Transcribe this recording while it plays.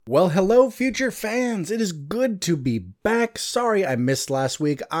Well, hello, future fans. It is good to be back. Sorry I missed last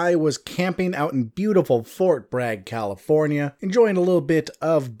week. I was camping out in beautiful Fort Bragg, California, enjoying a little bit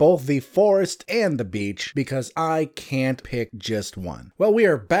of both the forest and the beach because I can't pick just one. Well, we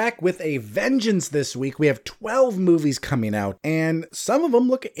are back with a vengeance this week. We have 12 movies coming out, and some of them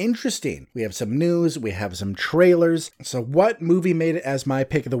look interesting. We have some news, we have some trailers. So what movie made it as my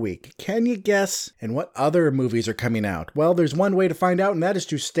pick of the week? Can you guess? And what other movies are coming out? Well, there's one way to find out, and that is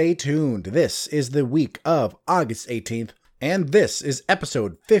to stay tuned. This is the week of August 18th, and this is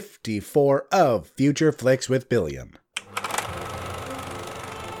episode 54 of Future Flicks with Billiam.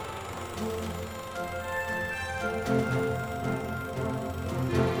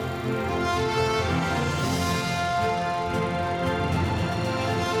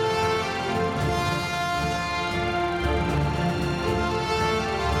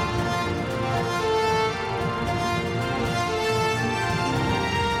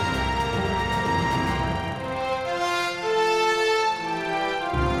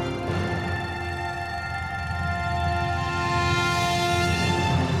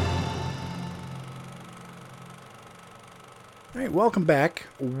 Alright, welcome back.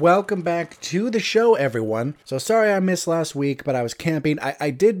 Welcome back to the show, everyone. So sorry I missed last week, but I was camping.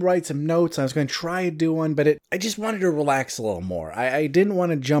 I did write some notes. I was going to try to do one, but I just wanted to relax a little more. I didn't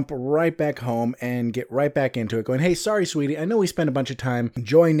want to jump right back home and get right back into it going, hey, sorry, sweetie, I know we spent a bunch of time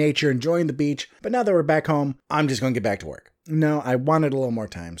enjoying nature, enjoying the beach, but now that we're back home, I'm just going to get back to work. No, I wanted a little more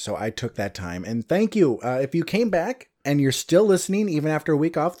time, so I took that time. And thank you. If you came back, and you're still listening even after a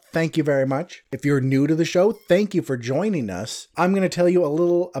week off, thank you very much. If you're new to the show, thank you for joining us. I'm going to tell you a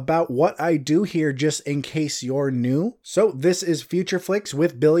little about what I do here just in case you're new. So this is Future Flicks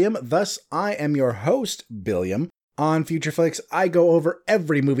with Billiam. Thus, I am your host, Billiam. On Future Flicks, I go over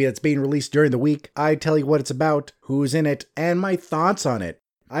every movie that's being released during the week. I tell you what it's about, who's in it, and my thoughts on it.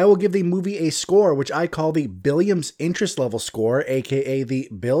 I will give the movie a score, which I call the Billiam's Interest Level score, aka the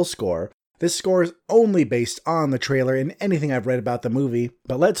Bill score. This score is only based on the trailer and anything I've read about the movie.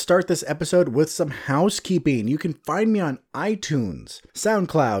 But let's start this episode with some housekeeping. You can find me on iTunes,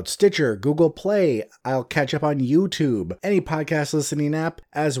 SoundCloud, Stitcher, Google Play. I'll catch up on YouTube, any podcast listening app,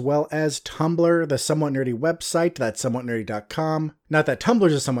 as well as Tumblr, the Somewhat Nerdy website. That's somewhatnerdy.com. Not that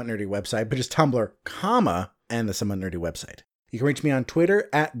Tumblr's a Somewhat Nerdy website, but just Tumblr, and the Somewhat Nerdy website. You can reach me on Twitter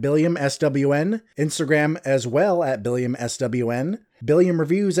at BilliamSWN, Instagram as well at BilliamSWN.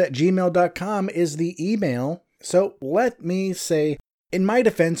 BilliamReviews@gmail.com is the email. So let me say, in my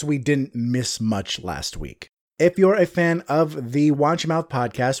defense, we didn't miss much last week. If you're a fan of the Watch Your Mouth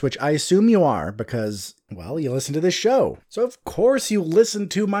podcast, which I assume you are because, well, you listen to this show. So of course you listen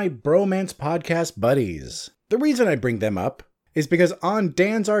to my bromance podcast buddies. The reason I bring them up is because on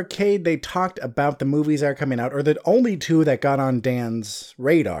Dan's Arcade, they talked about the movies that are coming out, or the only two that got on Dan's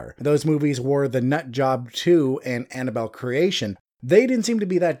radar. Those movies were The Nut Job 2 and Annabelle Creation. They didn't seem to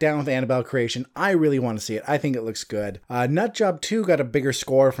be that down with Annabelle Creation. I really want to see it. I think it looks good. Nut Job 2 got a bigger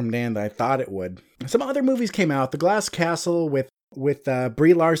score from Dan than I thought it would. Some other movies came out. The Glass Castle with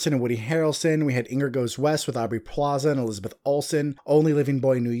Brie Larson and Woody Harrelson. We had Ingrid Goes West with Aubrey Plaza and Elizabeth Olsen. Only Living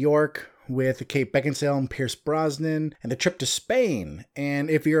Boy New York with Kate Beckinsale and Pierce Brosnan, and The Trip to Spain. And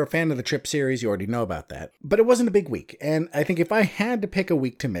if you're a fan of the Trip series, you already know about that. But it wasn't a big week, and I think if I had to pick a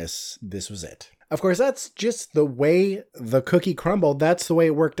week to miss, this was it. Of course, that's just the way the cookie crumbled. That's the way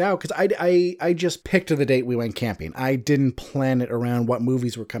it worked out, because I just picked the date we went camping. I didn't plan it around what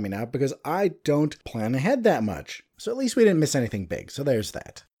movies were coming out, because I don't plan ahead that much. So at least we didn't miss anything big, so there's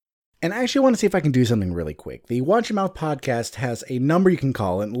that. And I actually want to see if I can do something really quick. The Watch Your Mouth podcast has a number you can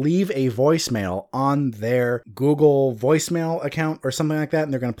call and leave a voicemail on their Google voicemail account or something like that,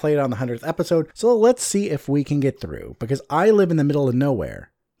 and they're going to play it on the 100th episode. So let's see if we can get through, because I live in the middle of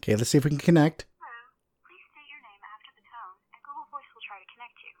nowhere. Okay, let's see if we can connect. Hello, please state your name after the tone, and Google Voice will try to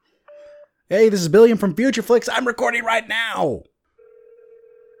connect you. Hey, this is Billiam from Future Flicks. I'm recording right now.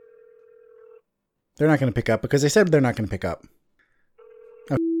 They're not going to pick up because they said they're not going to pick up.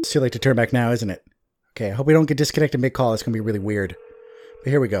 It's too late to turn back now, isn't it? Okay, I hope we don't get disconnected mid-call. It's going to be really weird.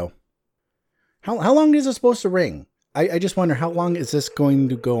 But here we go. How long is it supposed to ring? I just wonder, how long is this going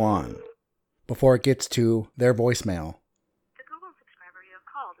to go on before it gets to their voicemail? The Google subscriber you have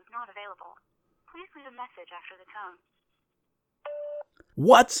called is not available. Please leave a message after the tone.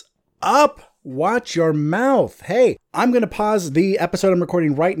 What's up? Watch your mouth. Hey, I'm going to pause the episode I'm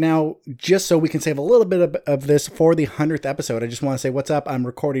recording right now just so we can save a little bit of this for the 100th episode. I just want to say what's up. I'm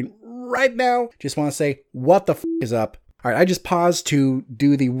recording right now. Just want to say what the is up. All right, I just paused to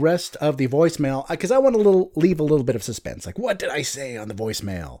do the rest of the voicemail because I want to leave a little bit of suspense. Like, what did I say on the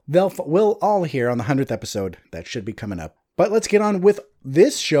voicemail? We'll all hear on the 100th episode that should be coming up But let's get on with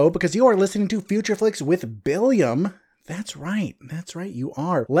this show because you are listening to Future Flicks with Billiam. That's right, you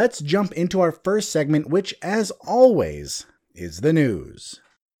are. Let's jump into our first segment, which, as always, is the news.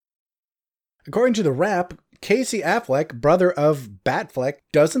 According to The Wrap, Casey Affleck, brother of Batfleck,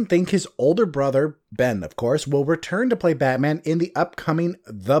 doesn't think his older brother, Ben, of course, will return to play Batman in the upcoming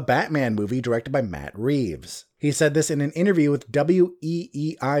The Batman movie directed by Matt Reeves. He said this in an interview with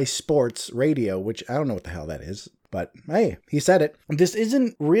WEEI Sports Radio, which I don't know what the hell that is. But hey, he said it. This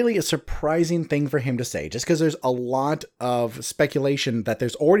isn't really a surprising thing for him to say, just because there's a lot of speculation that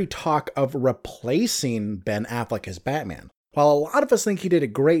there's already talk of replacing Ben Affleck as Batman. While a lot of us think he did a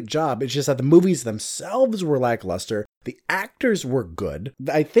great job, it's just that the movies themselves were lackluster. The actors were good.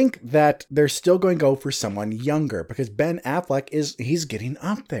 I think that they're still going to go for someone younger because Ben Affleck he's getting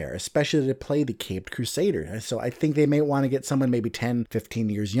up there, especially to play the Caped Crusader. So I think they may want to get someone maybe 10, 15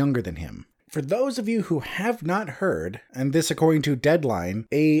 years younger than him. For those of you who have not heard, and this according to Deadline,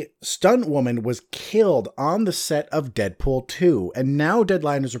 a stunt woman was killed on the set of Deadpool 2, and now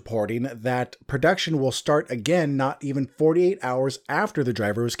Deadline is reporting that production will start again not even 48 hours after the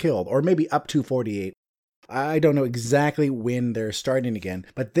driver was killed, or maybe up to 48. I don't know exactly when they're starting again,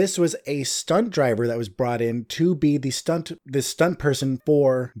 but this was a stunt driver that was brought in to be the stunt person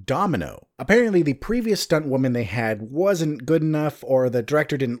for Domino. Apparently, the previous stunt woman they had wasn't good enough, or the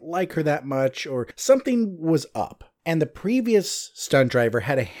director didn't like her that much, or something was up. And the previous stunt driver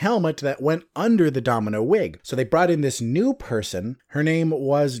had a helmet that went under the Domino wig. So they brought in this new person. Her name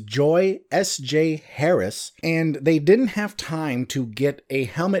was Joy S.J. Harris, and they didn't have time to get a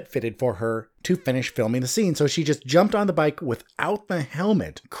helmet fitted for her to finish filming the scene. So she just jumped on the bike without the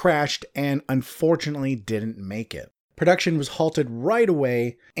helmet, crashed, and unfortunately didn't make it. Production was halted right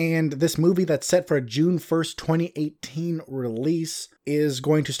away, and this movie that's set for a June 1st, 2018 release is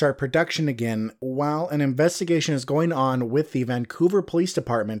going to start production again while an investigation is going on with the Vancouver Police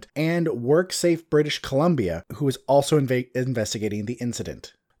Department and WorkSafe British Columbia, who is also investigating the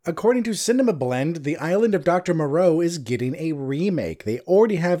incident. According to Cinema Blend, The Island of Dr. Moreau is getting a remake. They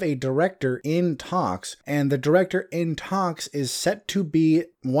already have a director in talks, and the director in talks is set to be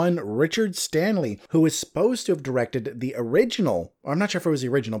one Richard Stanley, who is supposed to have directed the original, or I'm not sure if it was the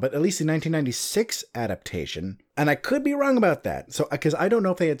original, but at least the 1996 adaptation. And I could be wrong about that, so because I don't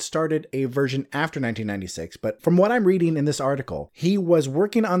know if they had started a version after 1996, but from what I'm reading in this article, he was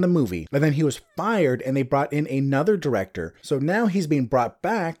working on the movie, and then he was fired, and they brought in another director. So now he's being brought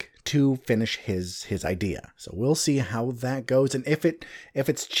back to finish his idea. So we'll see how that goes, and if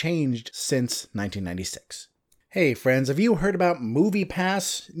it's changed since 1996. Hey friends, have you heard about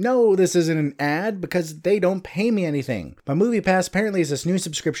MoviePass? No, this isn't an ad because they don't pay me anything. But MoviePass apparently is this new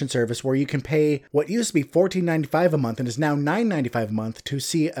subscription service where you can pay what used to be $14.95 a month and is now $9.95 a month to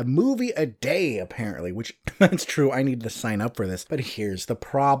see a movie a day, apparently, which that's true. I need to sign up for this. But here's the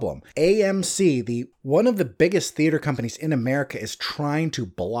problem. AMC, one of the biggest theater companies in America, is trying to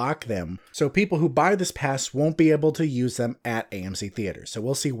block them. So people who buy this pass won't be able to use them at AMC theaters. So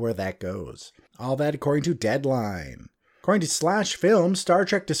we'll see where that goes. All that according to Deadline. According to Slash Film, Star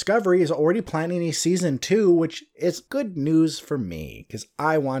Trek Discovery is already planning a Season 2, which is good news for me, because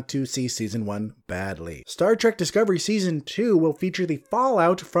I want to see Season 1 badly. Star Trek Discovery Season 2 will feature the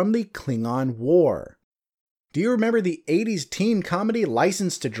fallout from the Klingon War. Do you remember the 80s teen comedy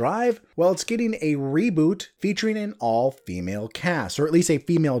License to Drive? Well, it's getting a reboot featuring an all-female cast, or at least a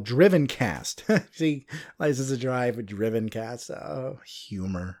female-driven cast. See, License to Drive, a driven cast. Oh,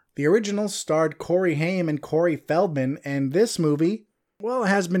 humor. The original starred Corey Haim and Corey Feldman, and this movie, well, it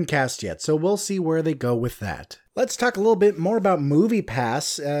hasn't been cast yet, so we'll see where they go with that. Let's talk a little bit more about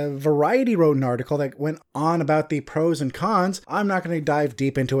MoviePass. Variety wrote an article that went on about the pros and cons. I'm not going to dive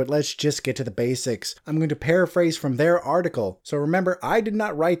deep into it. Let's just get to the basics. I'm going to paraphrase from their article. So remember, I did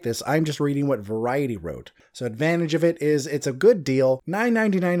not write this. I'm just reading what Variety wrote. So advantage of it is it's a good deal,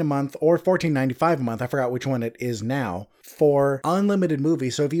 $9.99 a month or $14.95 a month. I forgot which one it is now. For unlimited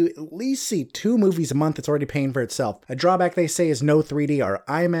movies. So if you at least see 2 movies a month, it's already paying for itself. A drawback they say is no 3D or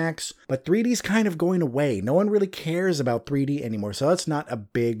IMAX, but 3D's kind of going away. No one really cares about 3D anymore, so that's not a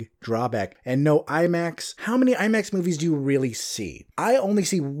big drawback. And no IMAX. How many IMAX movies do you really see? I only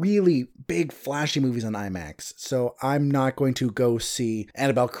see really big flashy movies on IMAX, so I'm not going to go see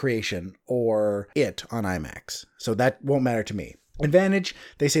Annabelle Creation or It on IMAX. So that won't matter to me. Advantage,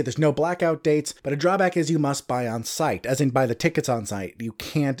 they say there's no blackout dates, but a drawback is you must buy on site, as in buy the tickets on site. You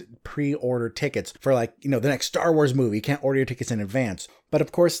can't pre-order tickets for the next Star Wars movie. You can't order your tickets in advance. But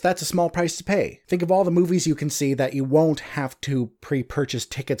of course, that's a small price to pay. Think of all the movies you can see that you won't have to pre-purchase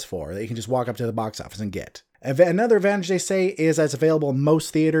tickets for, that you can just walk up to the box office and get. Another advantage they say is that it's available in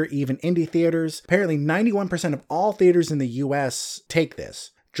most theater, even indie theaters. Apparently 91% of all theaters in the US take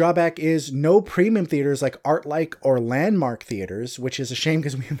this. Drawback is no premium theaters like ArtLike or Landmark theaters, which is a shame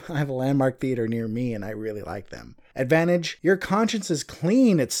because I have a Landmark theater near me and I really like them. Advantage, your conscience is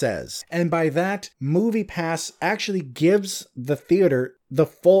clean, it says. And by that, MoviePass actually gives the theater the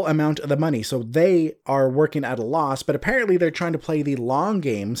full amount of the money. So they are working at a loss, but apparently they're trying to play the long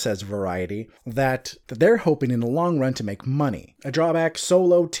game, says Variety, that they're hoping in the long run to make money. A drawback,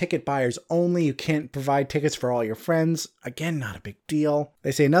 solo ticket buyers only. You can't provide tickets for all your friends. Again, not a big deal.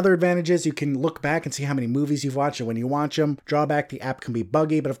 They say another advantage is you can look back and see how many movies you've watched and when you watch them. Drawback, the app can be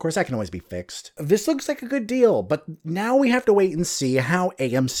buggy, but of course that can always be fixed. This looks like a good deal, but now we have to wait and see how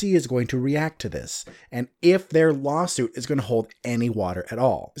AMC is going to react to this and if their lawsuit is going to hold any water at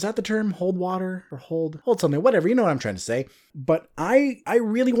all. Is that the term? Hold water or hold something, whatever, you know what I'm trying to say. But I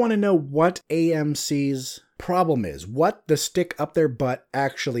really want to know what AMC's problem is, what the stick up their butt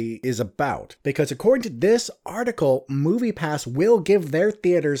actually is about. Because according to this article, MoviePass will give their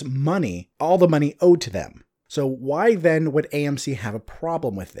theaters money, all the money owed to them. So why then would AMC have a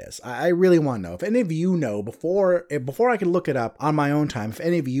problem with this? I really want to know. If any of you know, before I can look it up on my own time, if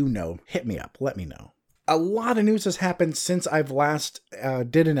any of you know, hit me up, let me know. A lot of news has happened since I've last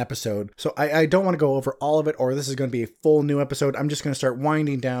did an episode, so I don't want to go over all of it, or this is going to be a full new episode. I'm just going to start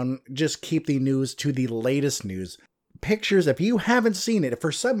winding down, just keep the news to the latest news. Pictures, if you haven't seen it, if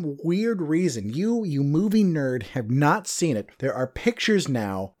for some weird reason you movie nerd have not seen it, there are pictures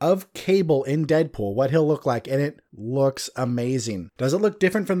now of Cable in Deadpool, what he'll look like, and it looks amazing. Does it look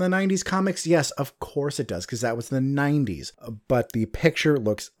different from the 90s comics? Yes, of course it does, because that was the 90s, but the picture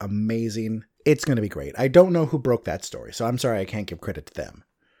looks amazing. It's going to be great. I don't know who broke that story, so I'm sorry I can't give credit to them.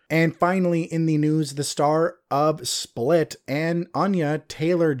 And finally, in the news, the star of Split and Anya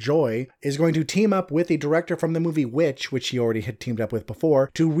Taylor-Joy is going to team up with the director from the movie Witch, which she already had teamed up with before,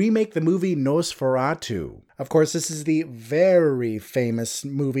 to remake the movie Nosferatu. Of course, this is the very famous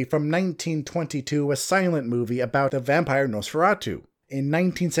movie from 1922, a silent movie about the vampire Nosferatu. In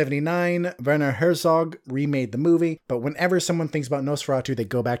 1979, Werner Herzog remade the movie, but whenever someone thinks about Nosferatu, they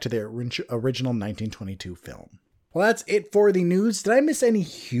go back to their original 1922 film. Well, that's it for the news. Did I miss any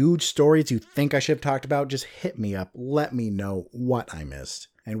huge stories you think I should have talked about? Just hit me up. Let me know what I missed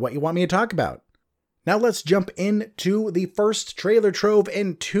and what you want me to talk about. Now let's jump into the first trailer trove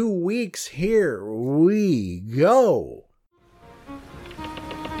in 2 weeks. Here we go.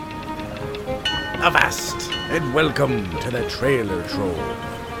 Avast and welcome to the trailer trove.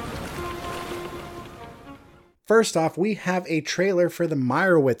 First off, we have a trailer for the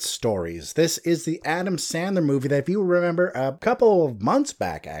Meyerowitz Stories. This is the Adam Sandler movie that, if you remember, a couple of months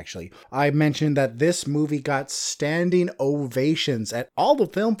back, actually, I mentioned that this movie got standing ovations at all the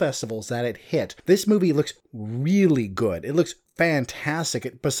film festivals that it hit. This movie looks really good. It looks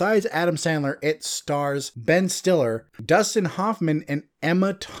fantastic. Besides Adam Sandler, it stars Ben Stiller, Dustin Hoffman, and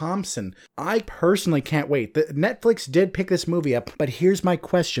Emma Thompson. I personally can't wait. Netflix did pick this movie up, but here's my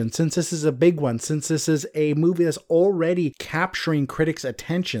question. Since this is a big one, since this is a movie that's already capturing critics'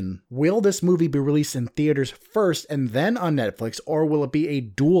 attention, will this movie be released in theaters first and then on Netflix, or will it be a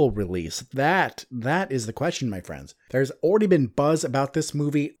dual release? That is the question, my friends. There's already been buzz about this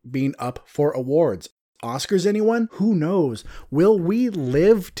movie being up for awards. Oscars, anyone? Who knows? Will we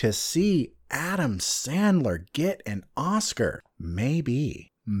live to see Adam Sandler get an Oscar?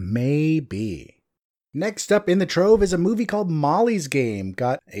 Maybe. Next up in the trove is a movie called Molly's Game.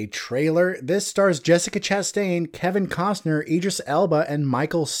 Got a trailer. This stars Jessica Chastain, Kevin Costner, Idris Elba, and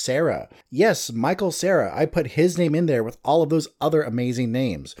Michael Cera. Yes, Michael Cera. I put his name in there with all of those other amazing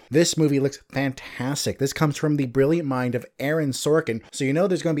names. This movie looks fantastic. This comes from the brilliant mind of Aaron Sorkin, so you know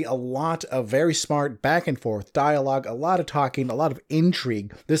there's going to be a lot of very smart back and forth dialogue, a lot of talking, a lot of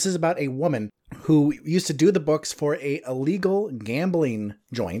intrigue. This is about a woman who used to do the books for a illegal gambling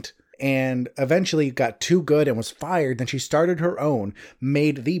joint, and eventually got too good and was fired. Then she started her own,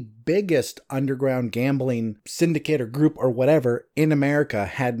 made the biggest underground gambling syndicate or group or whatever in America,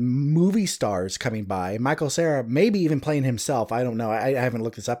 had movie stars coming by, Michael Cera maybe even playing himself, I don't know, I haven't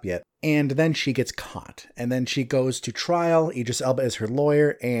looked this up yet. And then she gets caught, and then she goes to trial. Idris Elba is her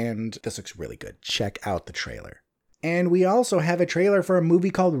lawyer, and this looks really good. Check out the trailer. And we also have a trailer for a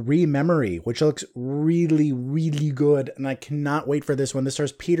movie called Rememory, which looks really, really good. And I cannot wait for this one. This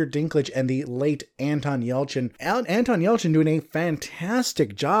stars Peter Dinklage and the late Anton Yelchin. Anton Yelchin doing a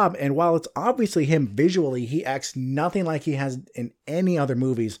fantastic job. And while it's obviously him visually, he acts nothing like he has in any other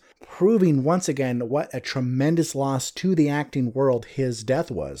movies, proving once again what a tremendous loss to the acting world his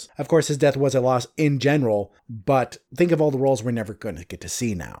death was. Of course, his death was a loss in general, but think of all the roles we're never going to get to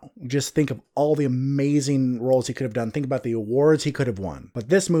see now. Just think of all the amazing roles he could have done. Think about the awards he could have won. But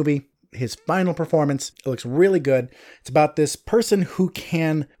this movie, his final performance, it looks really good. It's about this person who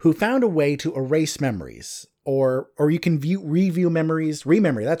found a way to erase memories. Or you can review memories,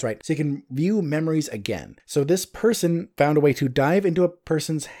 rememory, that's right. So you can view memories again. So this person found a way to dive into a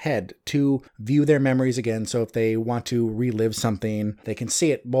person's head to view their memories again. So if they want to relive something, they can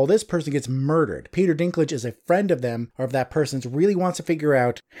see it. Well, this person gets murdered. Peter Dinklage is a friend of them, or of that person's, really wants to figure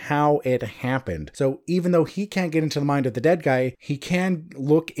out how it happened. So even though he can't get into the mind of the dead guy, he can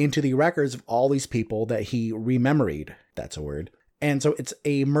look into the records of all these people that he rememoried. That's a word. And so it's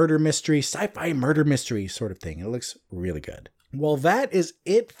a murder mystery, sci-fi murder mystery sort of thing. It looks really good. Well, that is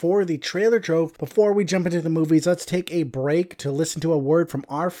it for the trailer trove. Before we jump into the movies, let's take a break to listen to a word from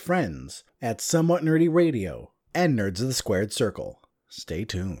our friends at Somewhat Nerdy Radio and Nerds of the Squared Circle. Stay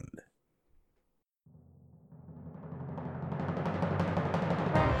tuned.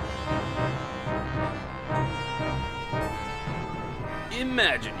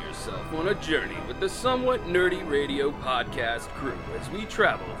 Imagine yourself on a journey with the Somewhat Nerdy Radio podcast crew as we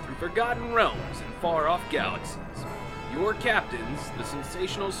travel through forgotten realms and far-off galaxies. Your captains, the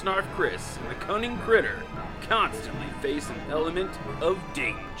sensational Snarf Chris and the cunning Critter, constantly face an element of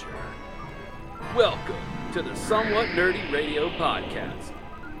danger. Welcome to the Somewhat Nerdy Radio podcast,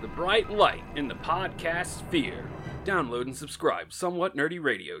 the bright light in the podcast sphere. Download and subscribe Somewhat Nerdy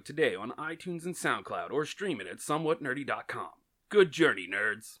Radio today on iTunes and SoundCloud, or stream it at somewhatnerdy.com. Good journey,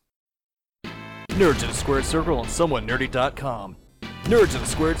 nerds. Nerds of the Squared Circle on SomewhatNerdy.com. Nerds of the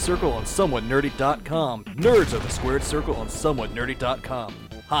Squared Circle on SomewhatNerdy.com. Nerds of the Squared Circle on SomewhatNerdy.com.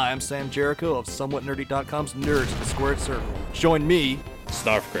 Hi, I'm Sam Jericho of SomewhatNerdy.com's Nerds of the Squared Circle. Join me,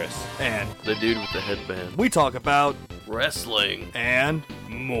 Snarf Chris, and the dude with the headband. we talk about Wrestling. and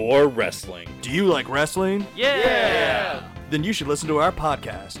More wrestling. do you like wrestling? Yeah! Then you should listen to our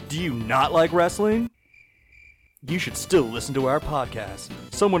podcast. Do you not like wrestling? You should still listen to our podcast.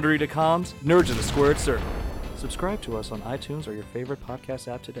 SomewhatNerdy.com's Nerds of the Squared Circle. Subscribe to us on iTunes or your favorite podcast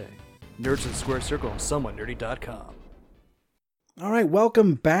app today. Nerds of the Squared Circle on SomewhatNerdy.com. All right,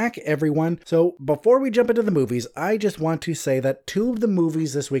 welcome back, everyone. So before we jump into the movies, I just want to say that two of the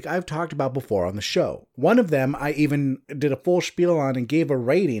movies this week I've talked about before on the show. One of them I even did a full spiel on and gave a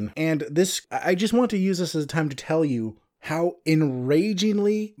rating, and I just want to use this as a time to tell you how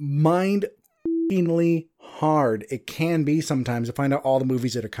enragingly, mind-f***ingly hard it can be sometimes to find out all the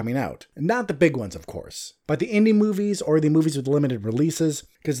movies that are coming out. Not the big ones, of course, but the indie movies or the movies with limited releases,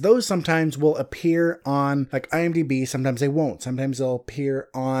 because those sometimes will appear on like IMDb, sometimes they won't. Sometimes they'll appear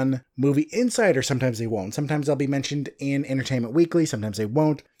on Movie Insider, sometimes they won't. Sometimes they'll be mentioned in Entertainment Weekly, sometimes they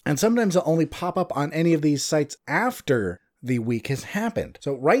won't. And sometimes they'll only pop up on any of these sites after the week has happened.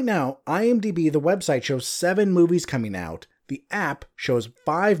 So right now, IMDb, the website, shows 7 movies coming out. The app shows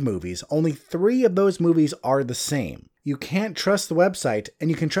 5 movies. Only 3 of those movies are the same. You can't trust the website, and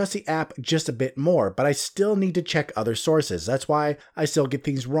you can trust the app just a bit more, but I still need to check other sources. That's why I still get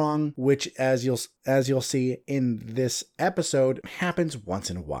things wrong, which, as you'll see in this episode, happens once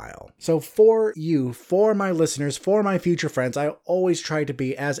in a while. So for you, for my listeners, for my future friends, I always try to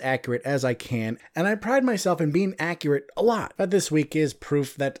be as accurate as I can, and I pride myself in being accurate a lot. But this week is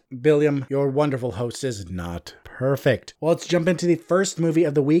proof that Billiam, your wonderful host, is not perfect. Well, let's jump into the first movie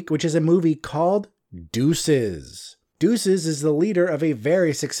of the week, which is a movie called Deuces. Deuces is the leader of a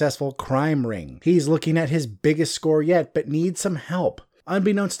very successful crime ring. He's looking at his biggest score yet, but needs some help.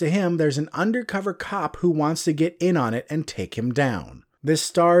 Unbeknownst to him, there's an undercover cop who wants to get in on it and take him down. This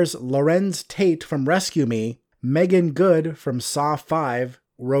stars Lorenz Tate from Rescue Me, Megan Good from Saw 5,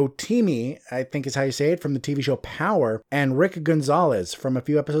 Rotimi, I think is how you say it, from the TV show Power, and Rick Gonzalez from a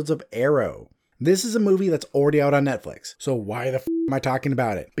few episodes of Arrow. This is a movie that's already out on Netflix, so why the f*** am I talking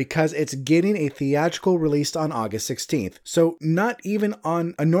about it? Because it's getting a theatrical release on August 16th, so not even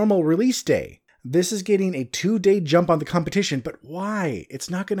on a normal release day. This is getting a 2-day jump on the competition, but why?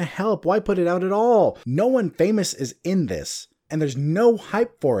 It's not going to help. Why put it out at all? No one famous is in this, and there's no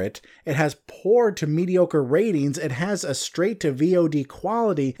hype for it. It has poor to mediocre ratings. It has a straight to VOD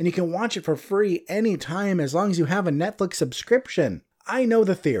quality, and you can watch it for free anytime as long as you have a Netflix subscription. I know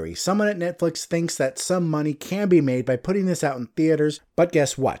the theory. Someone at Netflix thinks that some money can be made by putting this out in theaters, but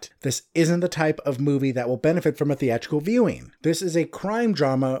guess what? This isn't the type of movie that will benefit from a theatrical viewing. This is a crime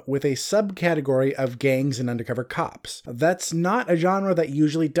drama with a subcategory of gangs and undercover cops. That's not a genre that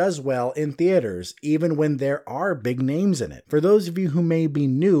usually does well in theaters, even when there are big names in it. For those of you who may be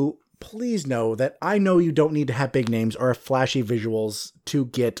new, please know that I know you don't need to have big names or flashy visuals to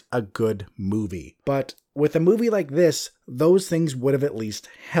get a good movie. But with a movie like this, those things would have at least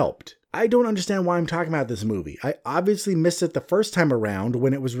helped. I don't understand why I'm talking about this movie. I obviously missed it the first time around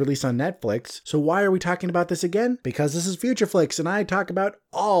when it was released on Netflix, so why are we talking about this again? Because this is Future Flicks and I talk about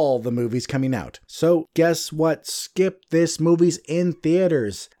all the movies coming out. So guess what? Skip this movie's in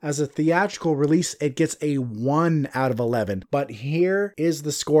theaters. As a theatrical release, it gets a 1 out of 11. But here is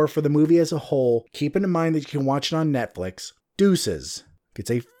the score for the movie as a whole. Keeping in mind that you can watch it on Netflix. Deuces gets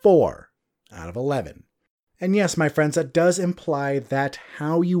a 4 out of 11. And yes, my friends, that does imply that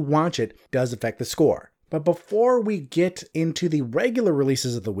how you watch it does affect the score. But before we get into the regular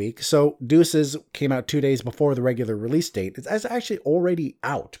releases of the week, so Deuces came out 2 days before the regular release date. It's actually already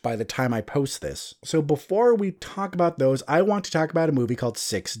out by the time I post this. So before we talk about those, I want to talk about a movie called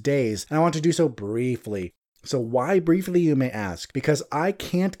 6 Days, and I want to do so briefly. So why briefly, you may ask? Because I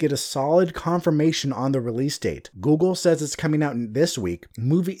can't get a solid confirmation on the release date. Google says it's coming out this week.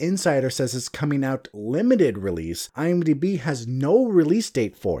 Movie Insider says it's coming out limited release. IMDb has no release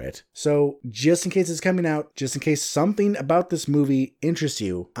date for it. So just in case it's coming out, just in case something about this movie interests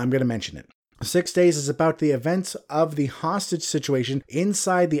you, I'm going to mention it. 6 Days is about the events of the hostage situation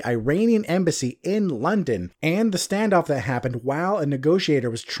inside the Iranian embassy in London and the standoff that happened while a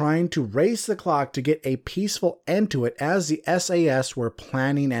negotiator was trying to race the clock to get a peaceful end to it as the SAS were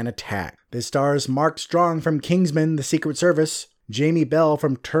planning an attack. This stars Mark Strong from Kingsman: The Secret Service, Jamie Bell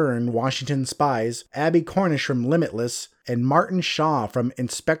from Turn: Washington Spies, Abby Cornish from Limitless, and Martin Shaw from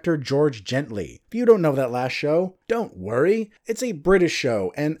Inspector George Gently. If you don't know that last show, don't worry. It's a British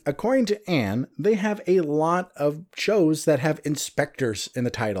show, and according to Anne, they have a lot of shows that have inspectors in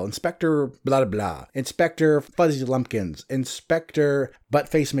the title. Inspector blah blah blah, Inspector Fuzzy Lumpkins, Inspector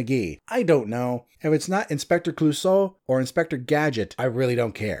Buttface McGee. I don't know. If it's not Inspector Clouseau or Inspector Gadget, I really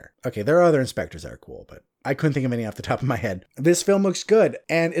don't care. Okay, there are other inspectors that are cool, but I couldn't think of any off the top of my head. This film looks good,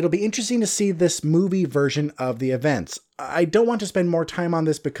 and it'll be interesting to see this movie version of the events. I don't want to spend more time on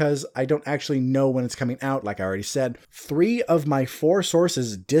this because I don't actually know when it's coming out, like I already said. 3 of my 4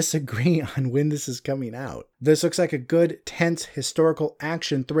 sources disagree on when this is coming out. This looks like a good, tense, historical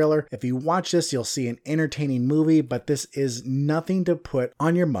action thriller. If you watch this, you'll see an entertaining movie, but this is nothing to put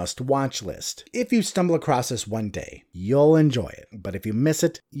on your must-watch list. If you stumble across this one day, you'll enjoy it, but if you miss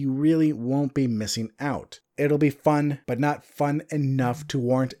it, you really won't be missing out. It'll be fun, but not fun enough to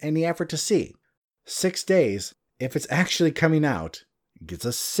warrant any effort to see. 6 Days, if it's actually coming out, gets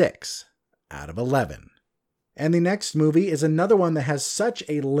a 6 out of 11. And the next movie is another one that has such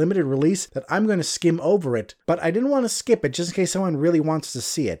a limited release that I'm going to skim over it, but I didn't want to skip it just in case someone really wants to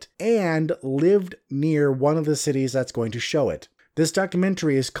see it, and lived near one of the cities that's going to show it. This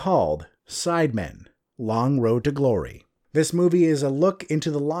documentary is called Sidemen: Long Road to Glory. This movie is a look into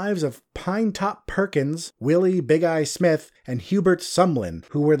the lives of Pinetop Perkins, Willie Big Eye Smith, and Hubert Sumlin,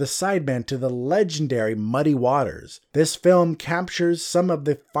 who were the sidemen to the legendary Muddy Waters. This film captures some of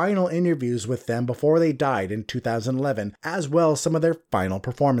the final interviews with them before they died in 2011, as well as some of their final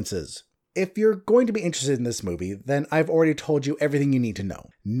performances. If you're going to be interested in this movie, then I've already told you everything you need to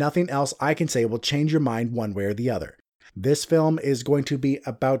know. Nothing else I can say will change your mind one way or the other. This film is going to be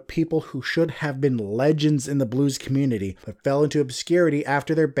about people who should have been legends in the blues community, but fell into obscurity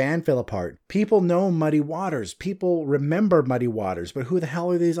after their band fell apart. People know Muddy Waters. People remember Muddy Waters, but who the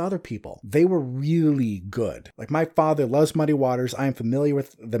hell are these other people? They were really good. Like, my father loves Muddy Waters. I am familiar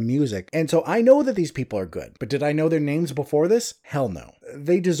with the music, and so I know that these people are good. But did I know their names before this? Hell no.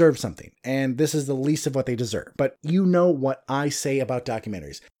 They deserve something, and this is the least of what they deserve. But you know what I say about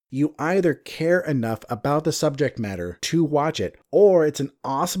documentaries. You either care enough about the subject matter to watch it, or it's an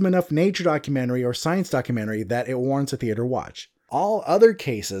awesome enough nature documentary or science documentary that it warrants a theater watch. All other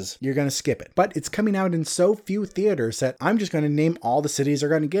cases, you're going to skip it. But it's coming out in so few theaters that I'm just going to name all the cities that are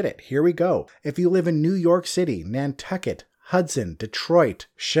going to get it. Here we go. If you live in New York City, Nantucket, Hudson, Detroit,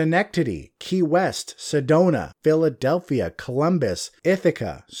 Schenectady, Key West, Sedona, Philadelphia, Columbus,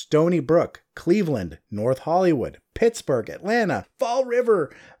 Ithaca, Stony Brook, Cleveland, North Hollywood, Pittsburgh, Atlanta, Fall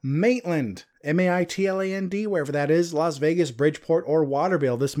River, Maitland, Maitland, wherever that is, Las Vegas, Bridgeport, or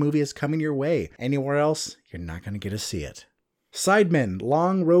Waterville, this movie is coming your way. Anywhere else, you're not going to get to see it. Sidemen: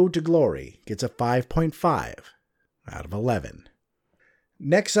 Long Road to Glory gets a 5.5 out of 11.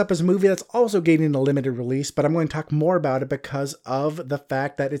 Next up is a movie that's also getting a limited release, but I'm going to talk more about it because of the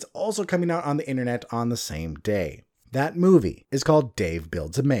fact that it's also coming out on the internet on the same day. That movie is called Dave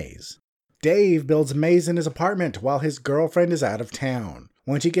Builds a Maze. Dave builds a maze in his apartment while his girlfriend is out of town.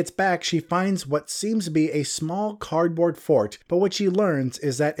 When she gets back, she finds what seems to be a small cardboard fort, but what she learns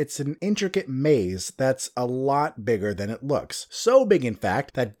is that it's an intricate maze that's a lot bigger than it looks. So big, in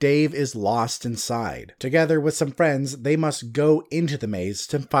fact, that Dave is lost inside. Together with some friends, they must go into the maze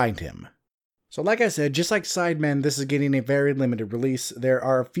to find him. So like I said, just like Sidemen, this is getting a very limited release. There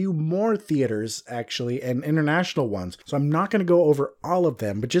are a few more theaters, actually, and international ones, so I'm not going to go over all of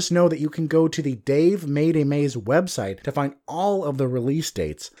them, but just know that you can go to the Dave Made a Maze website to find all of the release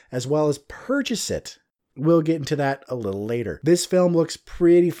dates, as well as purchase it. We'll get into that a little later. This film looks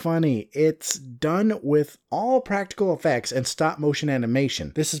pretty funny. It's done with all practical effects and stop motion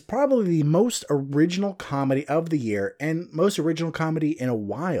animation. This is probably the most original comedy of the year and most original comedy in a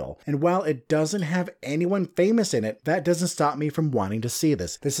while. And while it doesn't have anyone famous in it, that doesn't stop me from wanting to see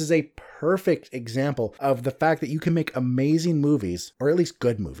this. This is a perfect example of the fact that you can make amazing movies, or at least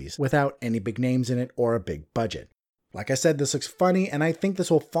good movies, without any big names in it or a big budget. Like I said, this looks funny, and I think this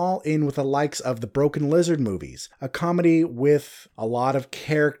will fall in with the likes of the Broken Lizard movies, a comedy with a lot of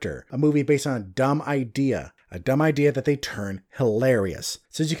character, a movie based on a dumb idea that they turn hilarious.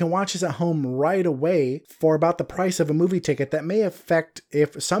 Since you can watch this at home right away for about the price of a movie ticket, that may affect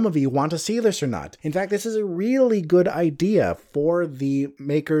if some of you want to see this or not. In fact, this is a really good idea for the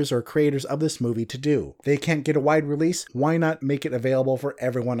makers or creators of this movie to do. They can't get a wide release, why not make it available for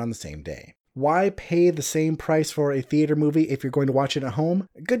everyone on the same day? Why pay the same price for a theater movie if you're going to watch it at home?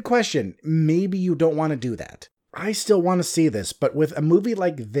 Good question. Maybe you don't want to do that. I still want to see this, but with a movie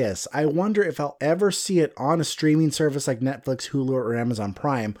like this, I wonder if I'll ever see it on a streaming service like Netflix, Hulu, or Amazon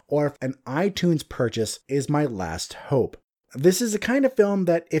Prime, or if an iTunes purchase is my last hope. This is the kind of film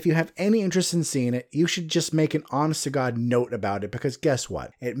that if you have any interest in seeing it, you should just make an honest-to-God note about it, because guess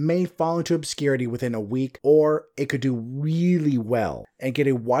what? It may fall into obscurity within a week, or it could do really well and get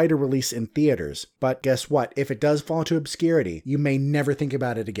a wider release in theaters. But guess what? If it does fall into obscurity, you may never think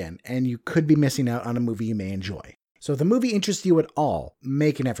about it again, and you could be missing out on a movie you may enjoy. So if the movie interests you at all,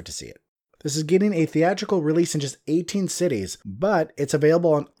 make an effort to see it. This is getting a theatrical release in just 18 cities, but it's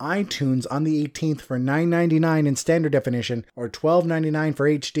available on iTunes on the 18th for $9.99 in standard definition or $12.99 for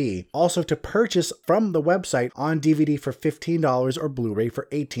HD. Also to purchase from the website on DVD for $15 or Blu-ray for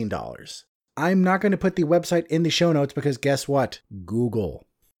 $18. I'm not going to put the website in the show notes because guess what? Google.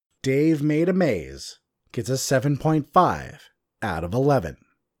 Dave Made a Maze gets a 7.5 out of 11.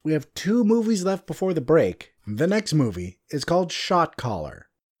 We have 2 movies left before the break. The next movie is called Shot Caller.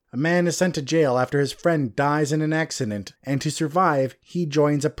 A man is sent to jail after his friend dies in an accident, and to survive, he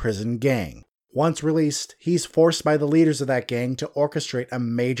joins a prison gang. Once released, he's forced by the leaders of that gang to orchestrate a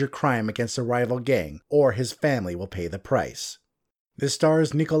major crime against a rival gang, or his family will pay the price. This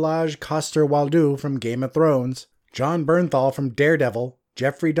stars Nikolaj Coster-Waldau from Game of Thrones, Jon Bernthal from Daredevil,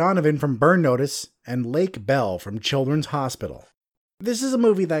 Jeffrey Donovan from Burn Notice, and Lake Bell from Children's Hospital. This is a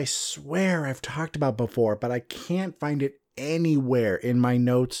movie that I swear I've talked about before, but I can't find it anywhere in my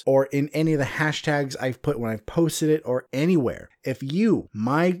notes or in any of the hashtags I've put when I've posted it or anywhere. If you,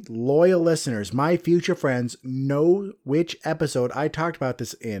 my loyal listeners, my future friends, know which episode I talked about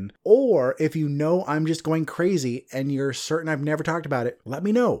this in, or if you know I'm just going crazy and you're certain I've never talked about it, let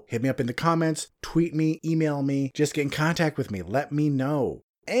me know. Hit me up in the comments, tweet me, email me, just get in contact with me. Let me know.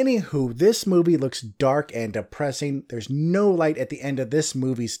 Anywho, this movie looks dark and depressing. There's no light at the end of this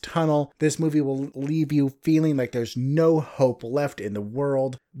movie's tunnel. This movie will leave you feeling like there's no hope left in the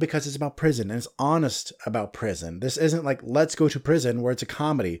world because it's about prison and it's honest about prison. This isn't like Let's Go to Prison where it's a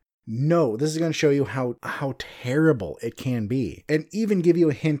comedy. No, this is going to show you how terrible it can be, and even give you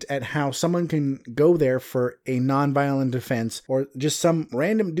a hint at how someone can go there for a nonviolent defense, or just some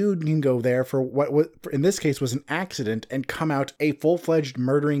random dude can go there for what in this case was an accident and come out a full-fledged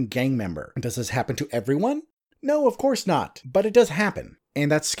murdering gang member. Does this happen to everyone? No, of course not, but it does happen,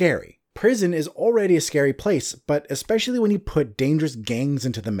 and that's scary. Prison is already a scary place, but especially when you put dangerous gangs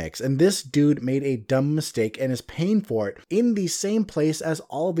into the mix, and this dude made a dumb mistake and is paying for it in the same place as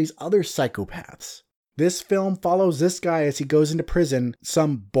all these other psychopaths. This film follows this guy as he goes into prison,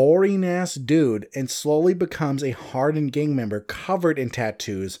 some boring-ass dude, and slowly becomes a hardened gang member covered in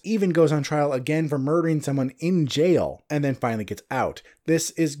tattoos, even goes on trial again for murdering someone in jail, and then finally gets out.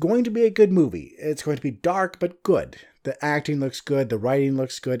 This is going to be a good movie. It's going to be dark, but good. The acting looks good, the writing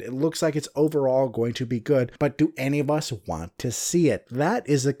looks good, it looks like it's overall going to be good, but do any of us want to see it? That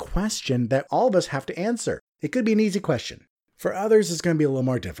is a question that all of us have to answer. It could be an easy question. For others, it's going to be a little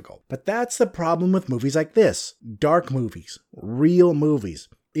more difficult. But that's the problem with movies like this. Dark movies, real movies.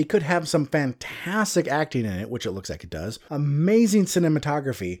 It could have some fantastic acting in it, which it looks like it does, amazing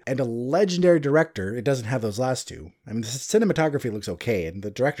cinematography, and a legendary director. It doesn't have those last two. I mean, the cinematography looks okay, and the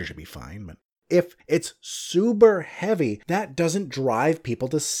director should be fine, but if it's super heavy, that doesn't drive people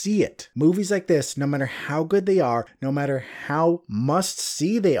to see it. Movies like this, no matter how good they are, no matter how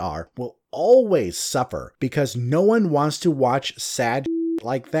must-see they are, will always suffer because no one wants to watch sad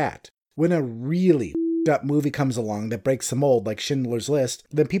like that. When a really up movie comes along that breaks the mold like Schindler's List,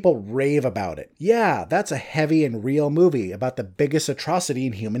 then people rave about it. Yeah, that's a heavy and real movie about the biggest atrocity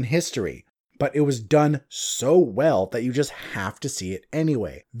in human history. But it was done so well that you just have to see it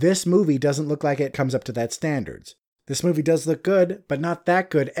anyway. This movie doesn't look like it comes up to that standards. This movie does look good, but not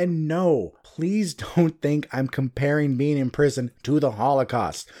that good. And no, please don't think I'm comparing being in prison to the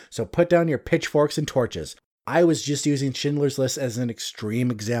Holocaust. So put down your pitchforks and torches. I was just using Schindler's List as an extreme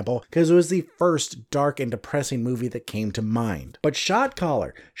example because it was the first dark and depressing movie that came to mind. But Shot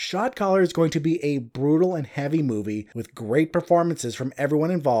Caller is going to be a brutal and heavy movie with great performances from everyone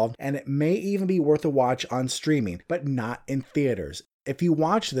involved, and it may even be worth a watch on streaming, but not in theaters. If you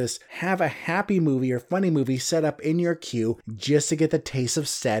watch this, have a happy movie or funny movie set up in your queue just to get the taste of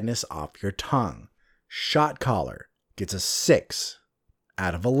sadness off your tongue. Shot Caller gets a 6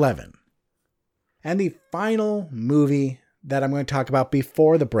 out of 11. And the final movie that I'm going to talk about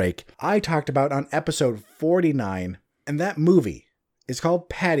before the break, I talked about on episode 49, and that movie is called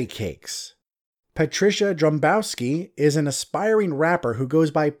Patty Cakes. Patricia Drombowski is an aspiring rapper who goes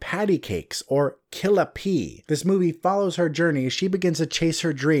by Patty Cakes, or Killa P. This movie follows her journey as she begins to chase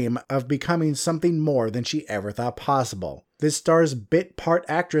her dream of becoming something more than she ever thought possible. This stars bit part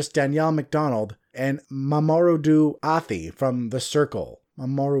actress Danielle McDonald and Mamorudu Athi from The Circle.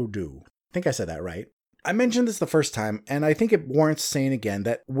 Mamorudu. I think I said that right. I mentioned this the first time, and I think it warrants saying again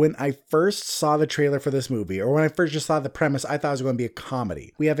that when I first saw the trailer for this movie, or when I first just saw the premise, I thought it was going to be a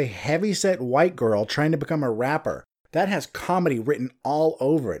comedy. We have a heavyset white girl trying to become a rapper. That has comedy written all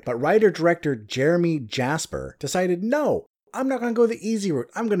over it. But writer-director Jeremy Jasper decided, no, I'm not going to go the easy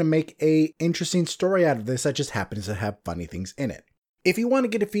route. I'm going to make an interesting story out of this that just happens to have funny things in it. If you want to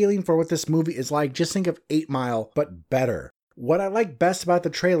get a feeling for what this movie is like, just think of 8 Mile, but better. What I like best about the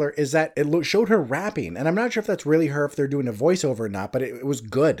trailer is that it showed her rapping, and I'm not sure if that's really her, if they're doing a voiceover or not, but it was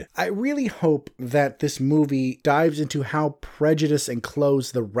good. I really hope that this movie dives into how prejudiced and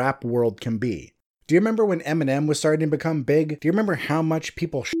closed the rap world can be. Do you remember when Eminem was starting to become big? Do you remember how much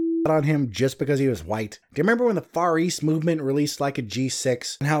people on him just because he was white? Do you remember when the Far East movement released Like a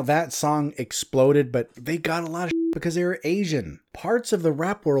G6 and how that song exploded, but they got a lot of because they were Asian? Parts of the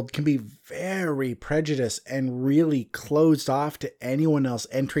rap world can be very prejudiced and really closed off to anyone else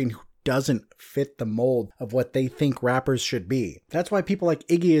entering who doesn't fit the mold of what they think rappers should be. That's why people like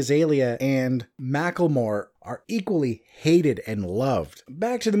Iggy Azalea and Macklemore are equally hated and loved.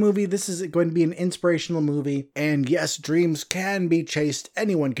 Back to the movie, this is going to be an inspirational movie, and yes, dreams can be chased.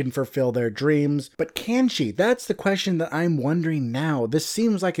 Anyone can fulfill their dreams, but can she? That's the question that I'm wondering now. This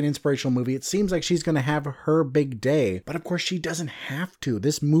seems like an inspirational movie. It seems like she's going to have her big day, but of course she doesn't have to.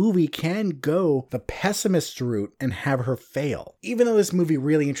 This movie can go the pessimist route and have her fail. Even though this movie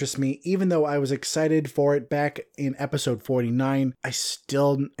really interests me, even though I was excited for it back in episode 49, I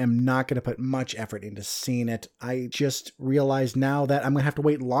still am not going to put much effort into seeing it. I just realized now that I'm going to have to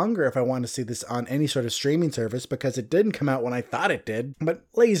wait longer if I want to see this on any sort of streaming service because it didn't come out when I thought it did. But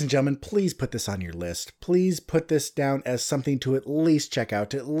ladies and gentlemen, please put this on your list. Please put this down as something to at least check out,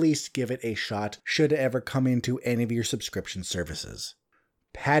 to at least give it a shot should it ever come into any of your subscription services.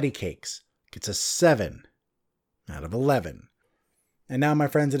 Patty Cakes gets a 7 out of 11. And now, my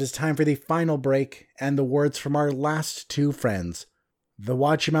friends, it is time for the final break and the words from our last two friends, the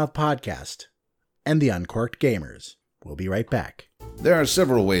Watch Your Mouth Podcast and the Uncorked Gamers. We'll be right back. There are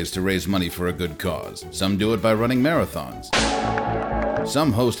several ways to raise money for a good cause. Some do it by running marathons.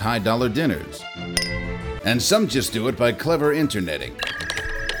 Some host high-dollar dinners. And some just do it by clever interneting.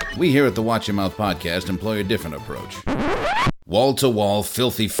 We here at the Watch Your Mouth Podcast employ a different approach. Wall-to-wall,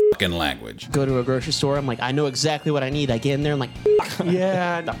 filthy fucking language. Go to a grocery store, I'm like, I know exactly what I need. I get in there, I'm like,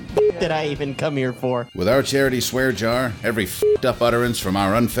 yeah, the did I even come here for? With our charity swear jar, every fucked up utterance from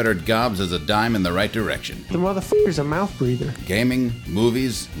our unfettered gobs is a dime in the right direction. The motherfucker's a mouth breather. Gaming,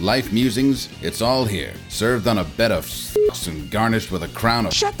 movies, life musings, it's all here. Served on a bed of fucks and garnished with a crown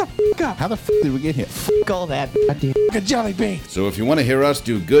of... Shut the fuck up! How the fuck did we get here? Fuck all that. Goddamn a jelly bean. So if you want to hear us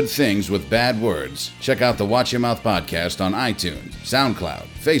do good things with bad words, check out the Watch Your Mouth Podcast on iTunes, SoundCloud,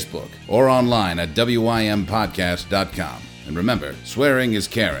 Facebook, or online at wympodcast.com. And remember, swearing is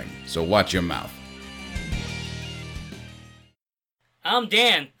caring, so watch your mouth. I'm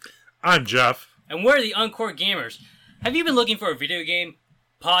Dan. I'm Jeff. And we're the Uncore Gamers. Have you been looking for a video game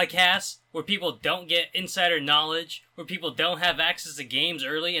podcast where people don't get insider knowledge, where people don't have access to games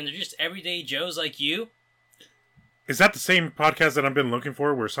early, and they're just everyday Joes like you? Is that the same podcast that I've been looking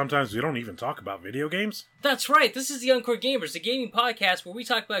for, where sometimes we don't even talk about video games? That's right. This is the Uncore Gamers, the gaming podcast where we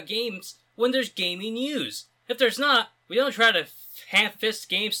talk about games when there's gaming news. If there's not, we don't try to hand-fist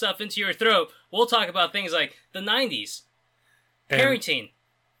game stuff into your throat. We'll talk about things like the 90s, parenting,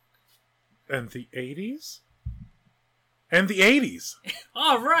 and the 80s? And the 80s.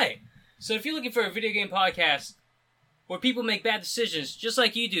 All right. So if you're looking for a video game podcast where people make bad decisions just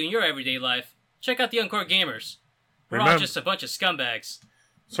like you do in your everyday life, check out the Uncore Gamers. We're all just a bunch of scumbags.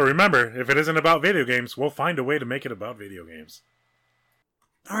 So remember, if it isn't about video games, we'll find a way to make it about video games.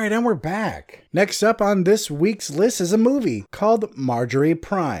 All right, and we're back. Next up on this week's list is a movie called Marjorie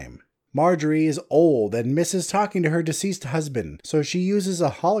Prime. Marjorie is old and misses talking to her deceased husband, so she uses a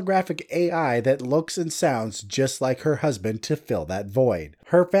holographic AI that looks and sounds just like her husband to fill that void.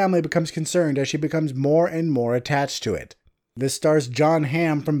 Her family becomes concerned as she becomes more and more attached to it. This stars Jon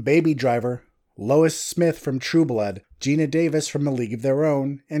Hamm from Baby Driver, Lois Smith from True Blood, Gina Davis from A League of Their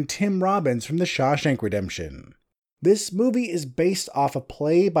Own, and Tim Robbins from The Shawshank Redemption. This movie is based off a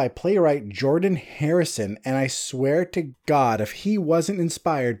play by playwright Jordan Harrison, and I swear to God, if he wasn't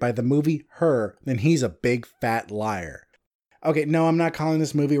inspired by the movie Her, then he's a big fat liar. Okay, no, I'm not calling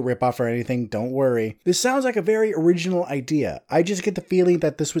this movie a ripoff or anything, don't worry. This sounds like a very original idea. I just get the feeling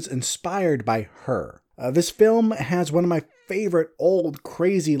that this was inspired by Her. This film has one of my favorite old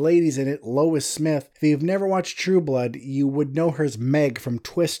crazy ladies in it, Lois Smith. If you've never watched True Blood, you would know her as Meg from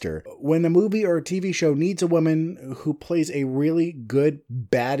Twister. When a movie or a TV show needs a woman who plays a really good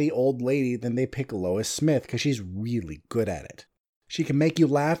baddie old lady, then they pick Lois Smith because she's really good at it. She can make you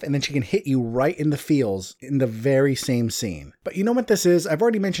laugh, and then she can hit you right in the feels in the very same scene. But you know what this is? I've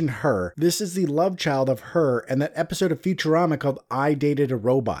already mentioned Her. This is the love child of Her and that episode of Futurama called I Dated a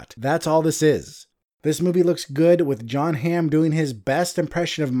Robot. That's all this is. This movie looks good with Jon Hamm doing his best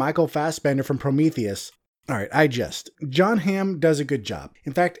impression of Michael Fassbender from Prometheus. Alright, Jon Hamm does a good job.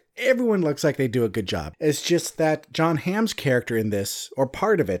 In fact, everyone looks like they do a good job. It's just that Jon Hamm's character in this, or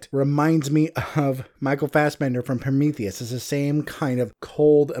part of it, reminds me of Michael Fassbender from Prometheus. It's the same kind of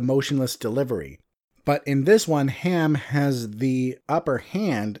cold, emotionless delivery. But in this one, Hamm has the upper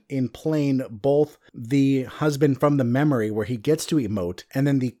hand in playing both the husband from the memory where he gets to emote and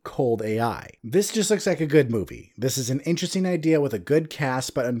then the cold AI. This just looks like a good movie. This is an interesting idea with a good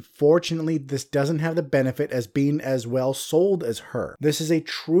cast, but unfortunately this doesn't have the benefit as being as well sold as Her. This is a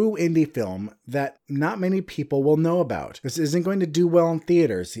true indie film that not many people will know about. This isn't going to do well in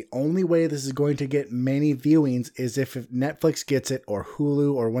theaters. The only way this is going to get many viewings is if Netflix gets it or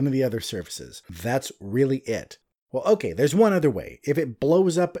Hulu or one of the other services. That's really it. Well, okay, there's one other way. If it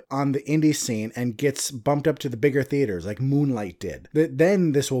blows up on the indie scene and gets bumped up to the bigger theaters like Moonlight did,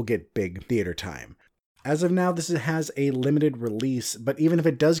 then this will get big theater time. As of now, this has a limited release, but even if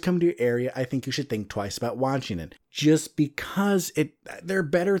it does come to your area, I think you should think twice about watching it. Just because there are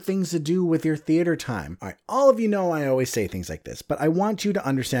better things to do with your theater time. All right, all of you know I always say things like this, but I want you to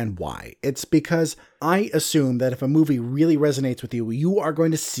understand why. It's because I assume that if a movie really resonates with you, you are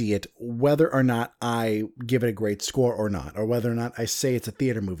going to see it whether or not I give it a great score or not, or whether or not I say it's a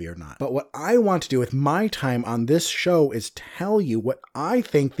theater movie or not. But what I want to do with my time on this show is tell you what I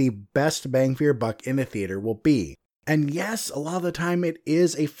think the best bang for your buck in the theater will be. And yes, a lot of the time it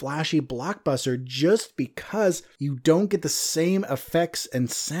is a flashy blockbuster just because you don't get the same effects and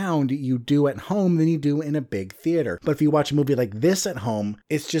sound you do at home than you do in a big theater. But if you watch a movie like this at home,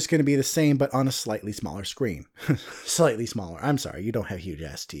 it's just going to be the same but on a slightly smaller screen. Slightly smaller. I'm sorry, you don't have huge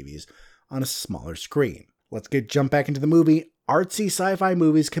ass TVs. On a smaller screen. Let's jump back into the movie. Artsy sci-fi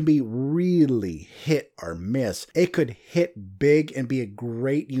movies can be really hit or miss. It could hit big and be a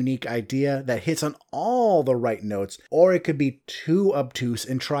great, unique idea that hits on all the right notes, or it could be too obtuse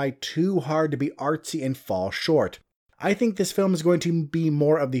and try too hard to be artsy and fall short. I think this film is going to be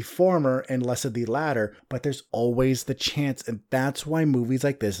more of the former and less of the latter, but there's always the chance, and that's why movies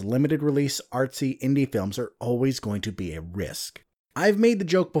like this, limited release, artsy, indie films, are always going to be a risk. I've made the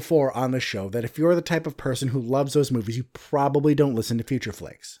joke before on the show that if you're the type of person who loves those movies, you probably don't listen to Future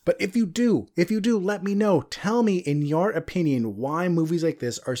Flicks. But if you do, let me know. Tell me, in your opinion, why movies like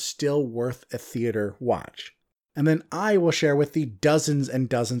this are still worth a theater watch. And then I will share with the dozens and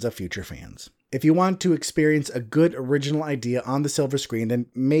dozens of Future fans. If you want to experience a good original idea on the silver screen, then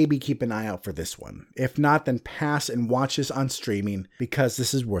maybe keep an eye out for this one. If not, then pass and watch this on streaming because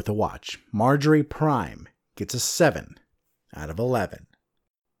this is worth a watch. Marjorie Prime gets a 7 out of 11.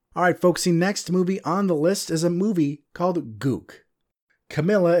 All right, folks, the next movie on the list is a movie called Gook.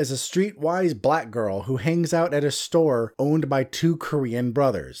 Camilla is a streetwise black girl who hangs out at a store owned by two Korean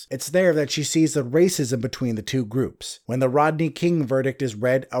brothers. It's there that she sees the racism between the two groups. When the Rodney King verdict is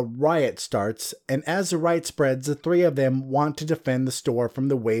read, a riot starts, and as the riot spreads, the three of them want to defend the store from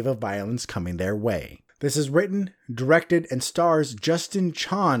the wave of violence coming their way. This is written, directed, and stars Justin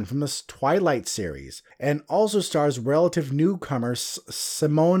Chon from the Twilight series, and also stars relative newcomers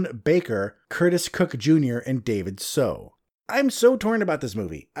Simone Baker, Curtis Cook Jr., and David So. I'm so torn about this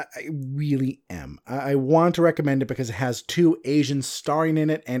movie. I really am. I want to recommend it because it has two Asians starring in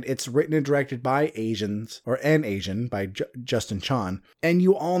it, and it's written and directed by Asians, or an Asian, by Justin Chon. And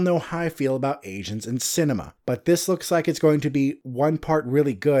you all know how I feel about Asians in cinema. But this looks like it's going to be one part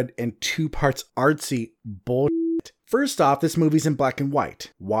really good and two parts artsy bullshit. First off, this movie's in black and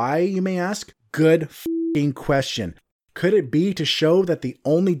white. Why, you may ask? Good f***ing question. Could it be to show that the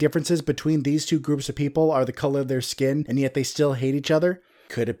only differences between these two groups of people are the color of their skin, and yet they still hate each other?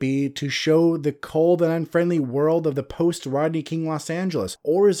 Could it be to show the cold and unfriendly world of the post-Rodney King Los Angeles?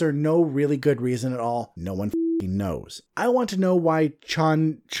 Or is there no really good reason at all? No one f***ing knows. I want to know why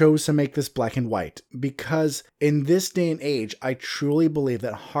Chon chose to make this black and white, because in this day and age, I truly believe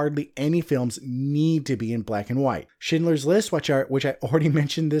that hardly any films need to be in black and white. Schindler's List, which I already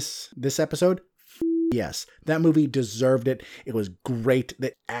mentioned this episode, yes, that movie deserved it. It was great.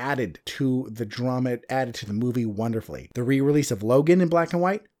 That added to the drama. It added to the movie wonderfully. The re-release of Logan in black and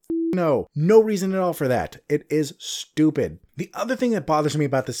white? No reason at all for that. It is stupid. The other thing that bothers me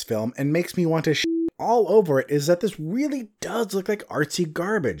about this film and makes me want to all over it is that this really does look like artsy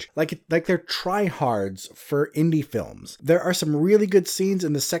garbage. Like they're tryhards for indie films. There are some really good scenes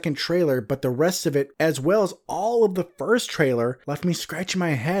in the second trailer, but the rest of it, as well as all of the first trailer, left me scratching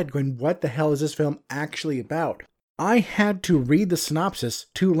my head going, what the hell is this film actually about? I had to read the synopsis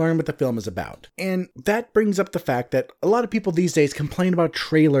to learn what the film is about. And that brings up the fact that a lot of people these days complain about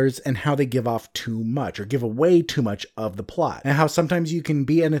trailers and how they give off too much or give away too much of the plot. And how sometimes you can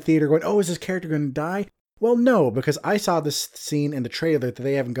be in a theater going, oh, is this character going to die? Well, no, because I saw this scene in the trailer that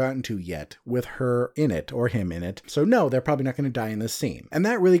they haven't gotten to yet with her in it or him in it. So no, they're probably not going to die in this scene. And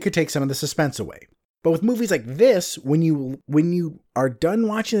that really could take some of the suspense away. But with movies like this, when you are done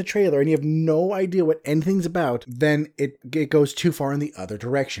watching the trailer and you have no idea what anything's about, then it goes too far in the other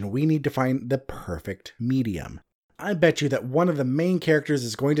direction. We need to find the perfect medium. I bet you that one of the main characters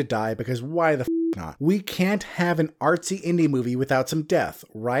is going to die because why the f*** not? We can't have an artsy indie movie without some death,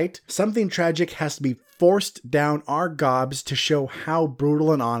 right? Something tragic has to be forced down our gobs to show how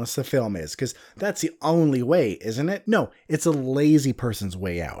brutal and honest the film is, because that's the only way, isn't it? No, it's a lazy person's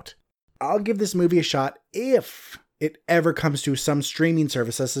way out. I'll give this movie a shot if it ever comes to some streaming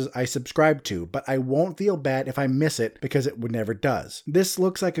services I subscribe to, but I won't feel bad if I miss it because it never does. This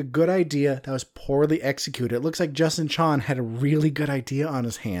looks like a good idea that was poorly executed. It looks like Justin Chon had a really good idea on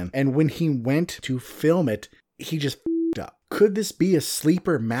his hand, and when he went to film it, he just f***ed up. Could this be a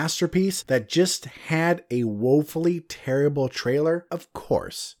sleeper masterpiece that just had a woefully terrible trailer? Of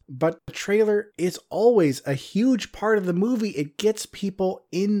course. But the trailer is always a huge part of the movie. It gets people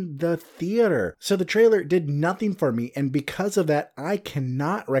in the theater. So the trailer did nothing for me, and because of that, I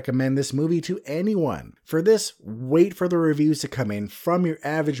cannot recommend this movie to anyone. For this, wait for the reviews to come in from your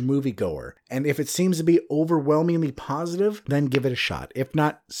average moviegoer. And if it seems to be overwhelmingly positive, then give it a shot. If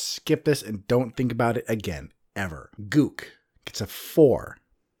not, skip this and don't think about it again. Ever. Gook gets a 4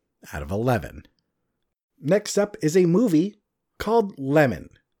 out of 11. Next up is a movie called Lemon.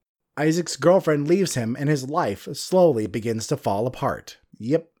 Isaac's girlfriend leaves him and his life slowly begins to fall apart.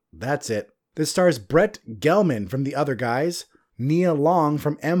 Yep, that's it. This stars Brett Gelman from The Other Guys, Nia Long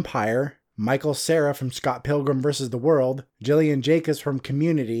from Empire, Michael Cera from Scott Pilgrim vs. the World, Gillian Jacobs from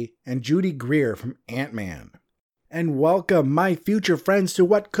Community, and Judy Greer from Ant-Man. And welcome, my future friends, to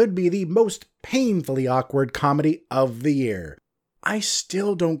what could be the most painfully awkward comedy of the year. I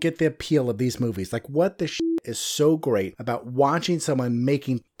still don't get the appeal of these movies. Like, what the shit is so great about watching someone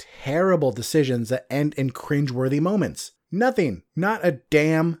making terrible decisions that end in cringeworthy moments? Nothing. Not a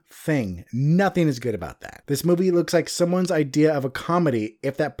damn thing. Nothing is good about that. This movie looks like someone's idea of a comedy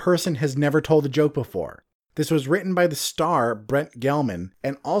if that person has never told a joke before. This was written by the star, Brett Gelman,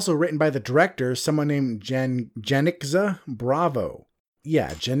 and also written by the director, someone named Janixa Bravo. Yeah,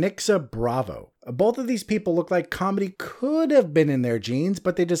 Janixa Bravo. Both of these people look like comedy could have been in their genes,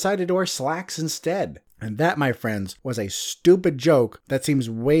 but they decided to wear slacks instead. And that, my friends, was a stupid joke that seems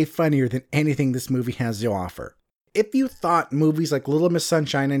way funnier than anything this movie has to offer. If you thought movies like Little Miss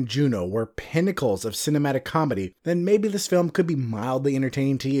Sunshine and Juno were pinnacles of cinematic comedy, then maybe this film could be mildly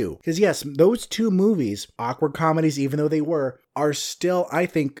entertaining to you. Because yes, those two movies, awkward comedies even though they were, are still, I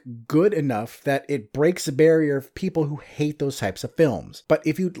think, good enough that it breaks the barrier of people who hate those types of films. But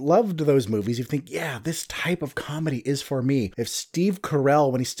if you loved those movies, you think, yeah, this type of comedy is for me. If Steve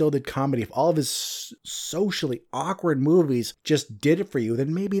Carell, when he still did comedy, if all of his socially awkward movies just did it for you,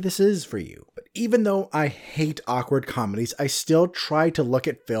 then maybe this is for you. But even though I hate awkward comedies, I still try to look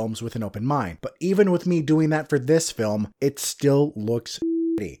at films with an open mind. But even with me doing that for this film, it still looks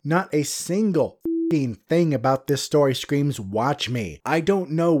shitty. Not a single thing about this story screams watch me. I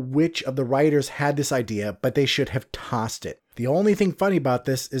don't know which of the writers had this idea, but they should have tossed it. The only thing funny about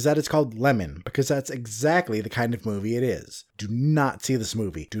this is that it's called Lemon, because that's exactly the kind of movie it is. Do not see this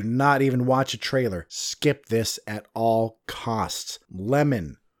movie. Do not even watch a trailer. Skip this at all costs.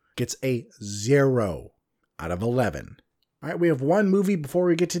 Lemon gets a 0 out of 11. All right, we have one movie before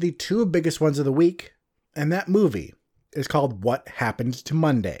we get to the two biggest ones of the week, and that movie is called What Happened to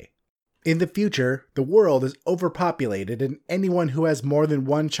Monday. In the future, the world is overpopulated and anyone who has more than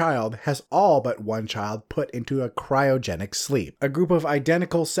one child has all but one child put into a cryogenic sleep. A group of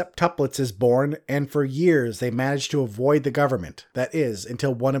identical septuplets is born, and for years they manage to avoid the government. That is,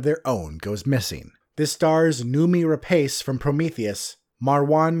 until one of their own goes missing. This stars Noomi Rapace from Prometheus,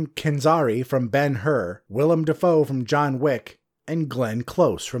 Marwan Kenzari from Ben-Hur, Willem Dafoe from John Wick, and Glenn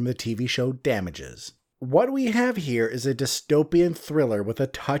Close from the TV show Damages. What we have here is a dystopian thriller with a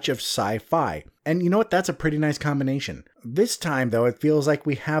touch of sci-fi. And you know what? That's a pretty nice combination. This time, though, it feels like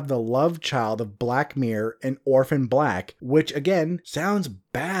we have the love child of Black Mirror and Orphan Black, which, again, sounds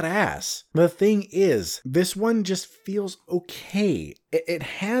badass. The thing is, this one just feels okay. It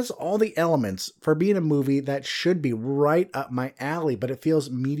has all the elements for being a movie that should be right up my alley, but it feels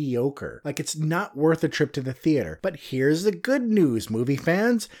mediocre. Like it's not worth a trip to the theater. But here's the good news, movie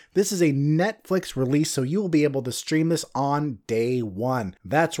fans. This is a Netflix release, so you will be able to stream this on day one.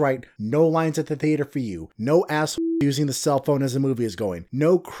 That's right, no lines at the theater for you. No asshole using the cell phone as the movie is going.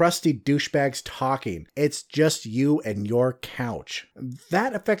 No crusty douchebags talking. It's just you and your couch.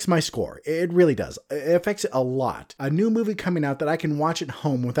 That affects my score. It really does. It affects it a lot. A new movie coming out that I can watch at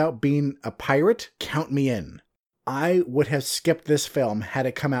home without being a pirate? Count me in. I would have skipped this film had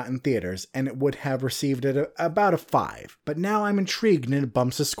it come out in theaters, and it would have received it about a 5. But now I'm intrigued and it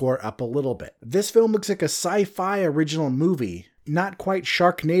bumps the score up a little bit. This film looks like a sci-fi original movie. Not quite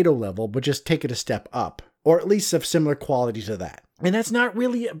Sharknado level, but just take it a step up. Or at least of similar quality to that. And that's not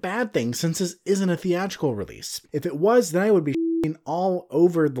really a bad thing since this isn't a theatrical release. If it was, then I would be all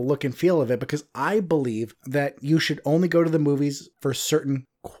over the look and feel of it because I believe that you should only go to the movies for certain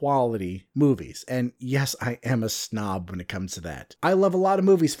quality movies. And yes, I am a snob when it comes to that. I love a lot of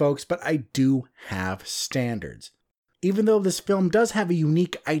movies, folks, but I do have standards. Even though this film does have a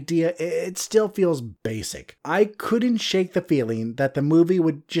unique idea, it still feels basic. I couldn't shake the feeling that the movie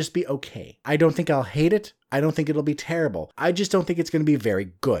would just be okay. I don't think I'll hate it. I don't think it'll be terrible. I just don't think it's going to be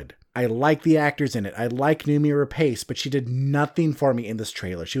very good. I like the actors in it. I like Noomi Rapace, but she did nothing for me in this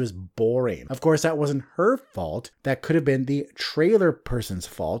trailer. She was boring. Of course, that wasn't her fault. That could have been the trailer person's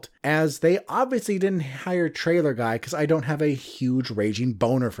fault, as they obviously didn't hire trailer guy because I don't have a huge raging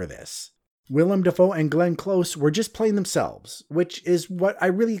boner for this. Willem Dafoe and Glenn Close were just playing themselves, which is what I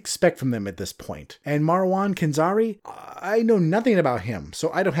really expect from them at this point. And Marwan Kenzari, I know nothing about him,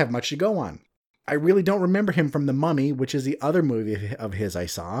 so I don't have much to go on. I really don't remember him from The Mummy, which is the other movie of his I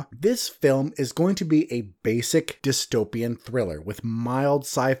saw. This film is going to be a basic dystopian thriller with mild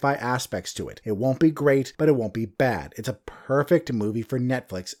sci-fi aspects to it. It won't be great, but it won't be bad. It's a perfect movie for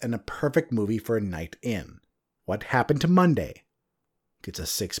Netflix and a perfect movie for a night in. What Happened to Monday gets a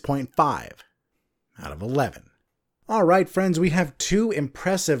 6.5 out of 11. All right, friends, we have 2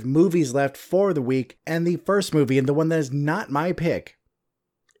 impressive movies left for the week, and the first movie, and the one that is not my pick,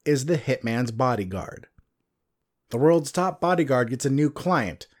 is The Hitman's Bodyguard. The world's top bodyguard gets a new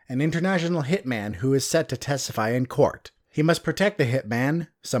client, an international hitman who is set to testify in court. He must protect the hitman,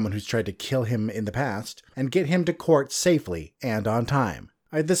 someone who's tried to kill him in the past, and get him to court safely and on time.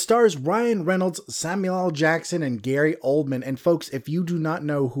 This stars Ryan Reynolds, Samuel L. Jackson, and Gary Oldman. And folks, if you do not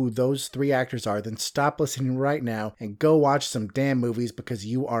know who those 3 actors are, then stop listening right now and go watch some damn movies because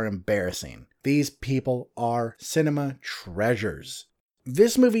you are embarrassing. These people are cinema treasures.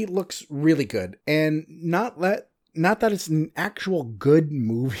 This movie looks really good, and not that it's an actual good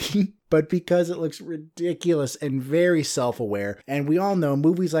movie, but because it looks ridiculous and very self-aware, and we all know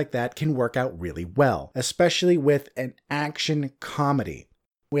movies like that can work out really well, especially with an action comedy.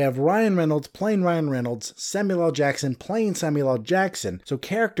 We have Ryan Reynolds playing Ryan Reynolds, Samuel L. Jackson playing Samuel L. Jackson. So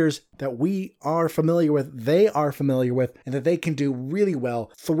characters that we are familiar with, they are familiar with, and that they can do really well.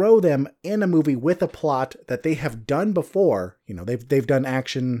 Throw them in a movie with a plot that they have done before. You know, they've done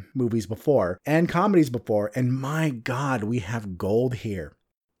action movies before and comedies before, and my God, we have gold here.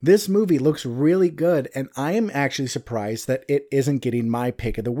 This movie looks really good, and I am actually surprised that it isn't getting my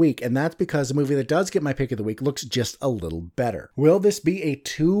pick of the week, and that's because the movie that does get my pick of the week looks just a little better. Will this be a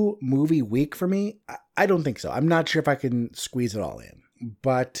 2-movie week for me? I don't think so. I'm not sure if I can squeeze it all in,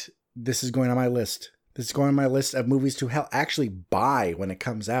 but this is going on my list. This is going on my list of movies to actually buy when it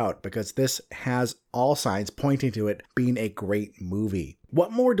comes out, because this has all signs pointing to it being a great movie.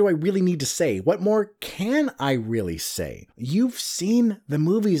 What more do I really need to say? What more can I really say? You've seen the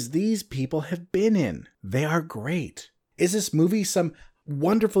movies these people have been in. They are great. Is this movie some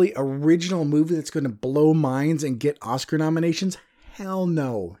wonderfully original movie that's going to blow minds and get Oscar nominations? Hell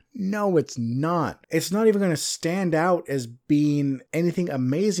no. No, it's not. It's not even going to stand out as being anything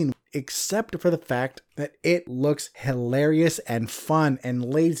amazing, except for the fact that it looks hilarious and fun. And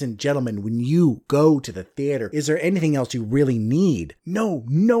ladies and gentlemen, when you go to the theater, is there anything else you really need? No,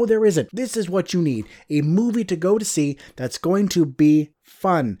 there isn't. This is what you need. A movie to go to see that's going to be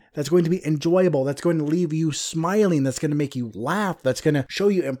fun, that's going to be enjoyable, that's going to leave you smiling, that's going to make you laugh, that's going to show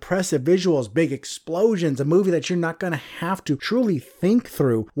you impressive visuals, big explosions, a movie that you're not going to have to truly think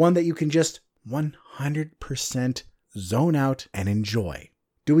through, one that you can just 100% zone out and enjoy.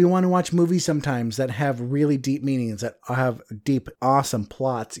 Do we want to watch movies sometimes that have really deep meanings, that have deep, awesome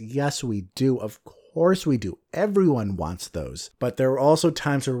plots? Yes, we do. Of course we do. Everyone wants those. But there are also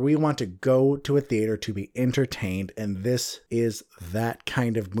times where we want to go to a theater to be entertained, and this is that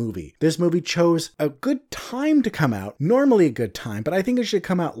kind of movie. This movie chose a good time to come out, normally a good time, but I think it should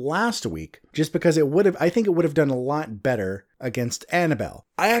come out last week, just because I think it would have done a lot better against Annabelle.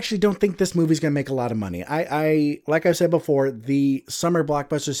 I actually don't think this movie's going to make a lot of money. Like I said before, the summer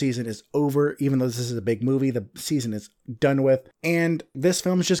blockbuster season is over. Even though this is a big movie, the season is done with. And this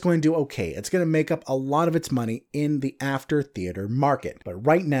film is just going to do okay. It's going to make up a lot of its money in the after theater market. But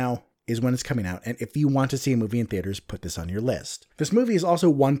right now is when it's coming out. And if you want to see a movie in theaters, put this on your list. This movie is also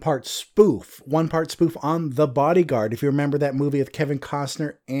one part spoof on The Bodyguard. If you remember that movie with Kevin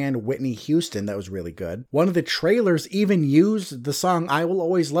Costner and Whitney Houston, that was really good. One of the trailers even used the song I Will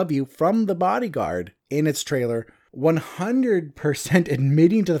Always Love You from The Bodyguard in its trailer, 100%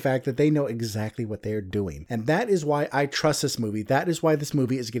 admitting to the fact that they know exactly what they're doing. And that is why I trust this movie. That is why this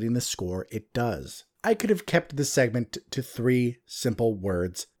movie is getting the score it does. I could have kept this segment to 3 simple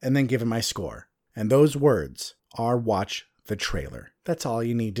words and then given my score. And those words are watch the trailer. That's all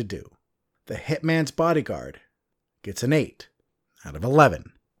you need to do. The Hitman's Bodyguard gets an 8 out of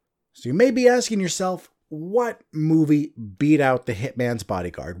 11. So you may be asking yourself, what movie beat out The Hitman's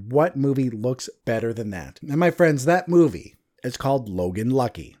Bodyguard? What movie looks better than that? And my friends, that movie is called Logan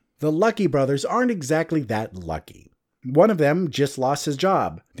Lucky. The Lucky brothers aren't exactly that lucky. One of them just lost his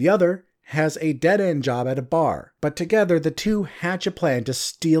job. The other has a dead-end job at a bar, but together the two hatch a plan to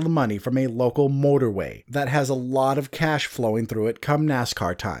steal money from a local motorway that has a lot of cash flowing through it come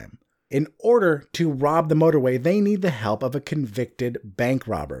NASCAR time. In order to rob the motorway, they need the help of a convicted bank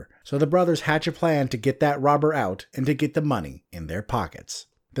robber, so the brothers hatch a plan to get that robber out and to get the money in their pockets.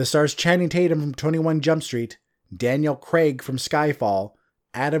 This stars Channing Tatum from 21 Jump Street, Daniel Craig from Skyfall,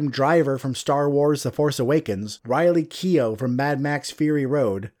 Adam Driver from Star Wars The Force Awakens, Riley Keough from Mad Max Fury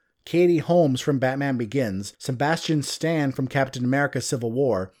Road, Katie Holmes from Batman Begins, Sebastian Stan from Captain America Civil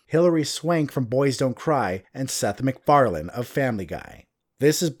War, Hilary Swank from Boys Don't Cry, and Seth MacFarlane of Family Guy.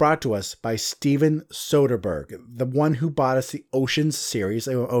 This is brought to us by Steven Soderbergh, the one who brought us the Oceans series,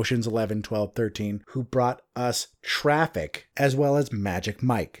 Oceans 11, 12, 13, who brought us Traffic, as well as Magic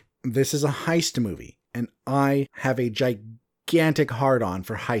Mike. This is a heist movie, and I have a gigantic hard-on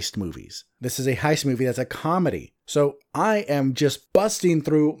for heist movies. This is a heist movie that's a comedy. So I am just busting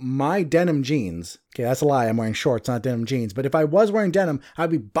through my denim jeans. Okay, that's a lie. I'm wearing shorts, not denim jeans. But if I was wearing denim,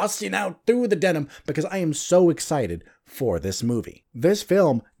 I'd be busting out through the denim because I am so excited for this movie. This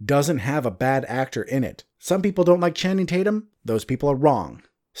film doesn't have a bad actor in it. Some people don't like Channing Tatum. Those people are wrong.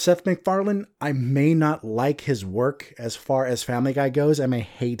 Seth MacFarlane, I may not like his work as far as Family Guy goes. I may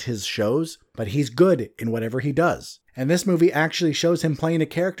hate his shows, but he's good in whatever he does. And this movie actually shows him playing a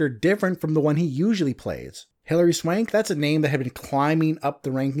character different from the one he usually plays. Hilary Swank, that's a name that had been climbing up the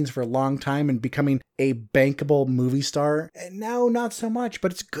rankings for a long time and becoming a bankable movie star. And now, not so much,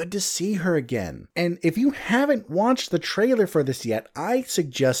 but it's good to see her again. And if you haven't watched the trailer for this yet, I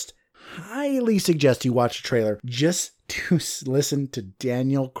suggest highly suggest you watch the trailer just to listen to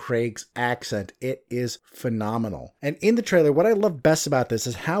Daniel Craig's accent. It is phenomenal. And in the trailer, what I love best about this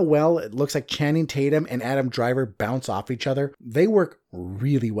is how well it looks like Channing Tatum and Adam Driver bounce off each other. They work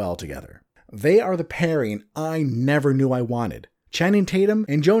really well together. They are the pairing I never knew I wanted. Channing Tatum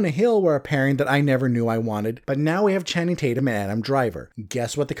and Jonah Hill were a pairing that I never knew I wanted, but now we have Channing Tatum and Adam Driver.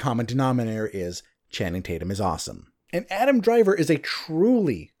 Guess what the common denominator is? Channing Tatum is awesome. And Adam Driver is a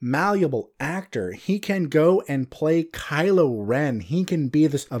truly malleable actor. He can go and play Kylo Ren. He can be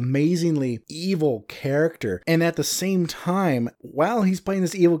this amazingly evil character. And at the same time, while he's playing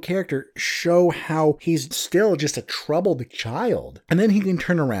this evil character, show how he's still just a troubled child. And then he can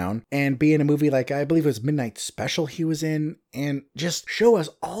turn around and be in a movie like, I believe it was Midnight Special he was in, and just show us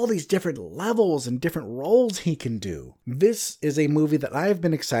all these different levels and different roles he can do. This is a movie that I've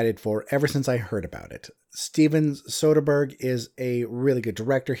been excited for ever since I heard about it. Steven Soderbergh is a really good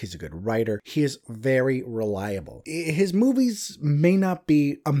director. He's a good writer. He is very reliable. His movies may not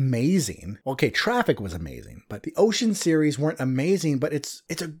be amazing. Okay, Traffic was amazing, but the Ocean series weren't amazing, but it's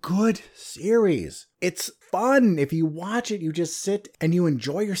a good series. It's fun. If you watch it, you just sit and you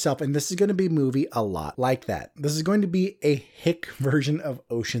enjoy yourself. And this is going to be a movie a lot like that. This is going to be a hick version of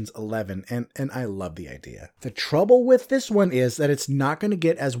Ocean's 11. And I love the idea. The trouble with this one is that it's not going to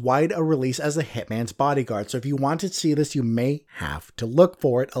get as wide a release as The Hitman's Bodyguard. So if you want to see this, you may have to look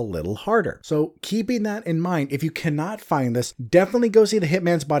for it a little harder. So keeping that in mind, if you cannot find this, definitely go see The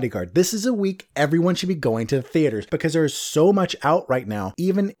Hitman's Bodyguard. This is a week everyone should be going to the theaters because there is so much out right now,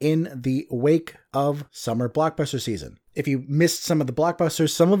 even in the wake of summer blockbuster season. If you missed some of the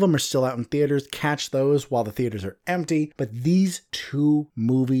blockbusters, some of them are still out in theaters. Catch those while the theaters are empty. But these two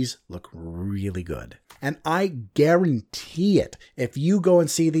movies look really good. And I guarantee it, if you go and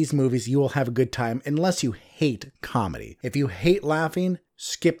see these movies, you will have a good time unless you hate comedy. If you hate laughing,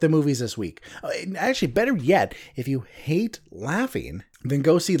 skip the movies this week. Actually, better yet, if you hate laughing, then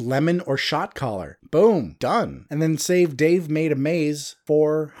go see Lemon or Shot Caller. Boom, done. And then save Dave Made a Maze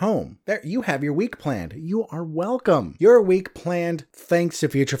for home. There, you have your week planned. You are welcome. Your week planned thanks to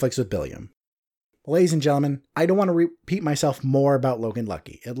Future Flicks with Billiam. Ladies and gentlemen, I don't want to repeat myself more about Logan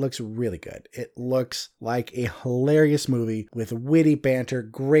Lucky. It looks really good. It looks like a hilarious movie with witty banter,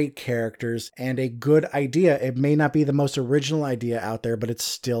 great characters, and a good idea. It may not be the most original idea out there, but it's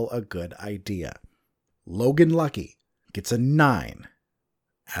still a good idea. Logan Lucky gets a 9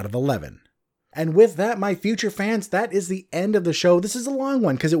 out of 11. And with that, my future fans, that is the end of the show. This is a long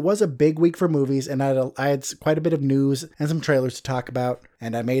one because it was a big week for movies, and I had quite a bit of news and some trailers to talk about,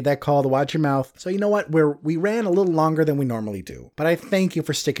 and I made that call to watch your mouth. So you know what? We ran a little longer than we normally do, but I thank you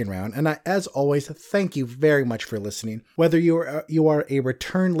for sticking around, and as always, thank you very much for listening. Whether you are a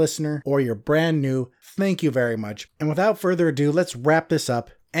return listener or you're brand new, thank you very much. And without further ado, let's wrap this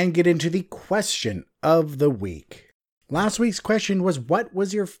up and get into the question of the week. Last week's question was, what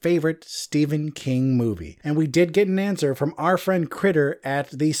was your favorite Stephen King movie? And we did get an answer from our friend Critter at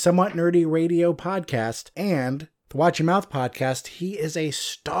the Somewhat Nerdy Radio podcast and the Watch Your Mouth podcast. He is a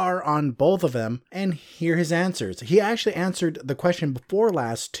star on both of them, and here are his answers. He actually answered the question before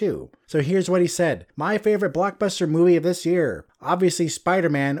last too. So here's what he said. My favorite blockbuster movie of this year. Obviously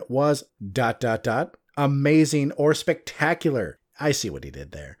Spider-Man was ... amazing or spectacular. I see what he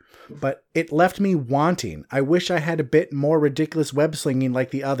did there. But it left me wanting. I wish I had a bit more ridiculous web slinging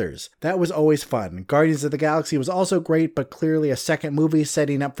like the others. That was always fun. Guardians of the Galaxy was also great, but clearly a second movie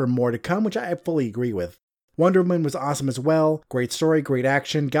setting up for more to come, which I fully agree with. Wonder Woman was awesome as well. Great story, great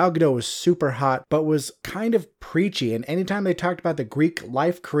action. Gal Gadot was super hot, but was kind of preachy, and anytime they talked about the Greek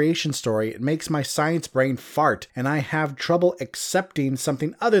life creation story, it makes my science brain fart, and I have trouble accepting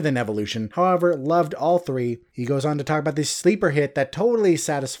something other than evolution. However, loved all three. He goes on to talk about the sleeper hit that totally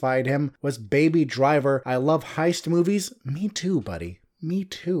satisfied him was Baby Driver. I love heist movies. Me too, buddy. Me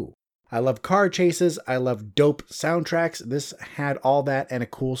too. I love car chases. I love dope soundtracks. This had all that and a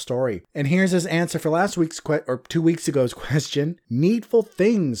cool story. And here's his answer for last week's 2 weeks ago's question. Needful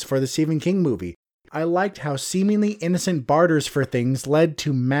things for the Stephen King movie. I liked how seemingly innocent barters for things led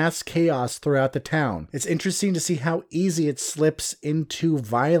to mass chaos throughout the town. It's interesting to see how easy it slips into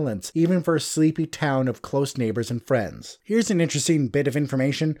violence, even for a sleepy town of close neighbors and friends. Here's an interesting bit of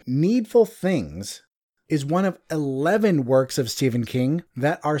information. Needful Things is one of 11 works of Stephen King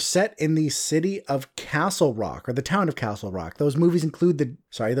that are set in the city of Castle Rock, or the town of Castle Rock. Those works include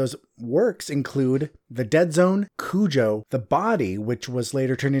The Dead Zone, Cujo, The Body, which was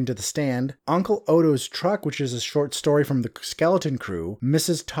later turned into The Stand, Uncle Oto's Truck, which is a short story from the Skeleton Crew,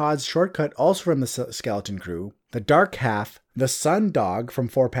 Mrs. Todd's Shortcut, also from the Skeleton Crew, The Dark Half, The Sun Dog from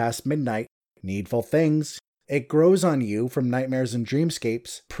 4 Past Midnight, Needful Things, It Grows on You from Nightmares and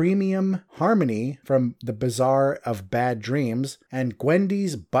Dreamscapes, Premium Harmony from The Bazaar of Bad Dreams, and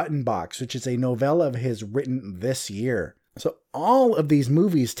Gwendy's Button Box, which is a novella of his written this year. So all of these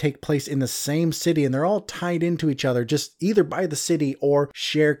movies take place in the same city, and they're all tied into each other, just either by the city or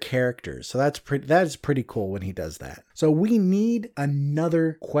share characters. So that is pretty cool when he does that. So we need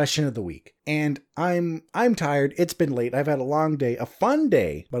another question of the week. And I'm tired. It's been late. I've had a long day, a fun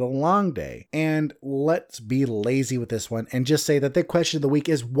day, but a long day. And let's be lazy with this one and just say that the question of the week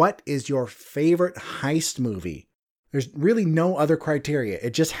is, what is your favorite heist movie? There's really no other criteria.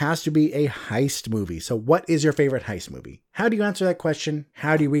 It just has to be a heist movie. So what is your favorite heist movie? How do you answer that question?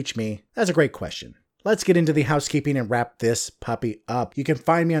 How do you reach me? That's a great question. Let's get into the housekeeping and wrap this puppy up. You can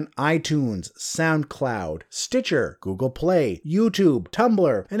find me on iTunes, SoundCloud, Stitcher, Google Play, YouTube,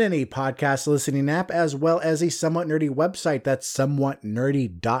 Tumblr, and any podcast listening app, as well as a Somewhat Nerdy website. That's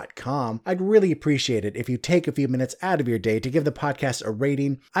somewhatnerdy.com. I'd really appreciate it if you take a few minutes out of your day to give the podcast a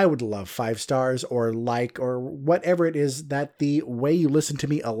rating. I would love 5 stars or like or whatever it is that the way you listen to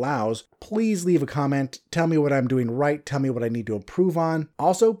me allows. Please leave a comment. Tell me what I'm doing right. Tell me what I need to improve on.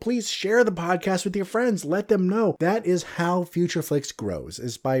 Also, please share the podcast with your friends. Let them know. That is how Future Flicks grows,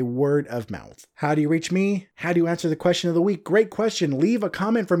 is by word of mouth. How do you reach me? How do you answer the question of the week? Great question. Leave a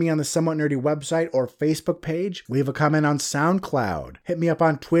comment for me on the Somewhat Nerdy website or Facebook page. Leave a comment on SoundCloud. Hit me up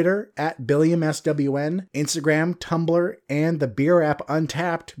on Twitter at BilliamSWN, Instagram, Tumblr, and the beer app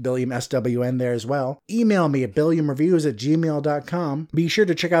Untapped, BilliamSWN there as well. Email me at BilliamReviews@gmail.com. Be sure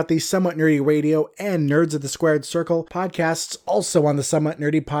to check out the Somewhat Nerdy Radio and Nerds of the Squared Circle podcasts, also on the Somewhat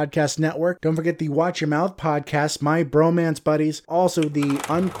Nerdy Podcast Network. Don't forget the Watch Your Mouth podcast, my bromance buddies. Also the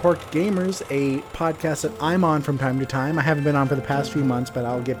Uncorked Gamers, a podcast that I'm on from time to time. I haven't been on for the past few months, but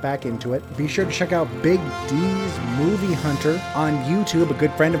I'll get back into it. Be sure to check out Big D's Movie Hunter on YouTube. A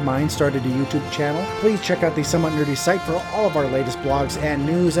good friend of mine started a YouTube channel. Please check out the Somewhat Nerdy site for all of our latest blogs and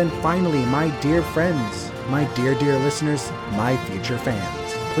news. And finally, my dear friends, my dear listeners, my future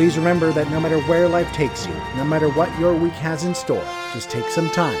fans. Please remember that no matter where life takes you, no matter what your week has in store, just take some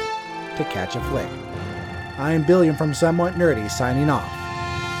time to catch a flick. I'm Billiam from Somewhat Nerdy signing off.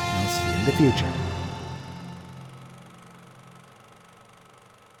 I'll see you in the future.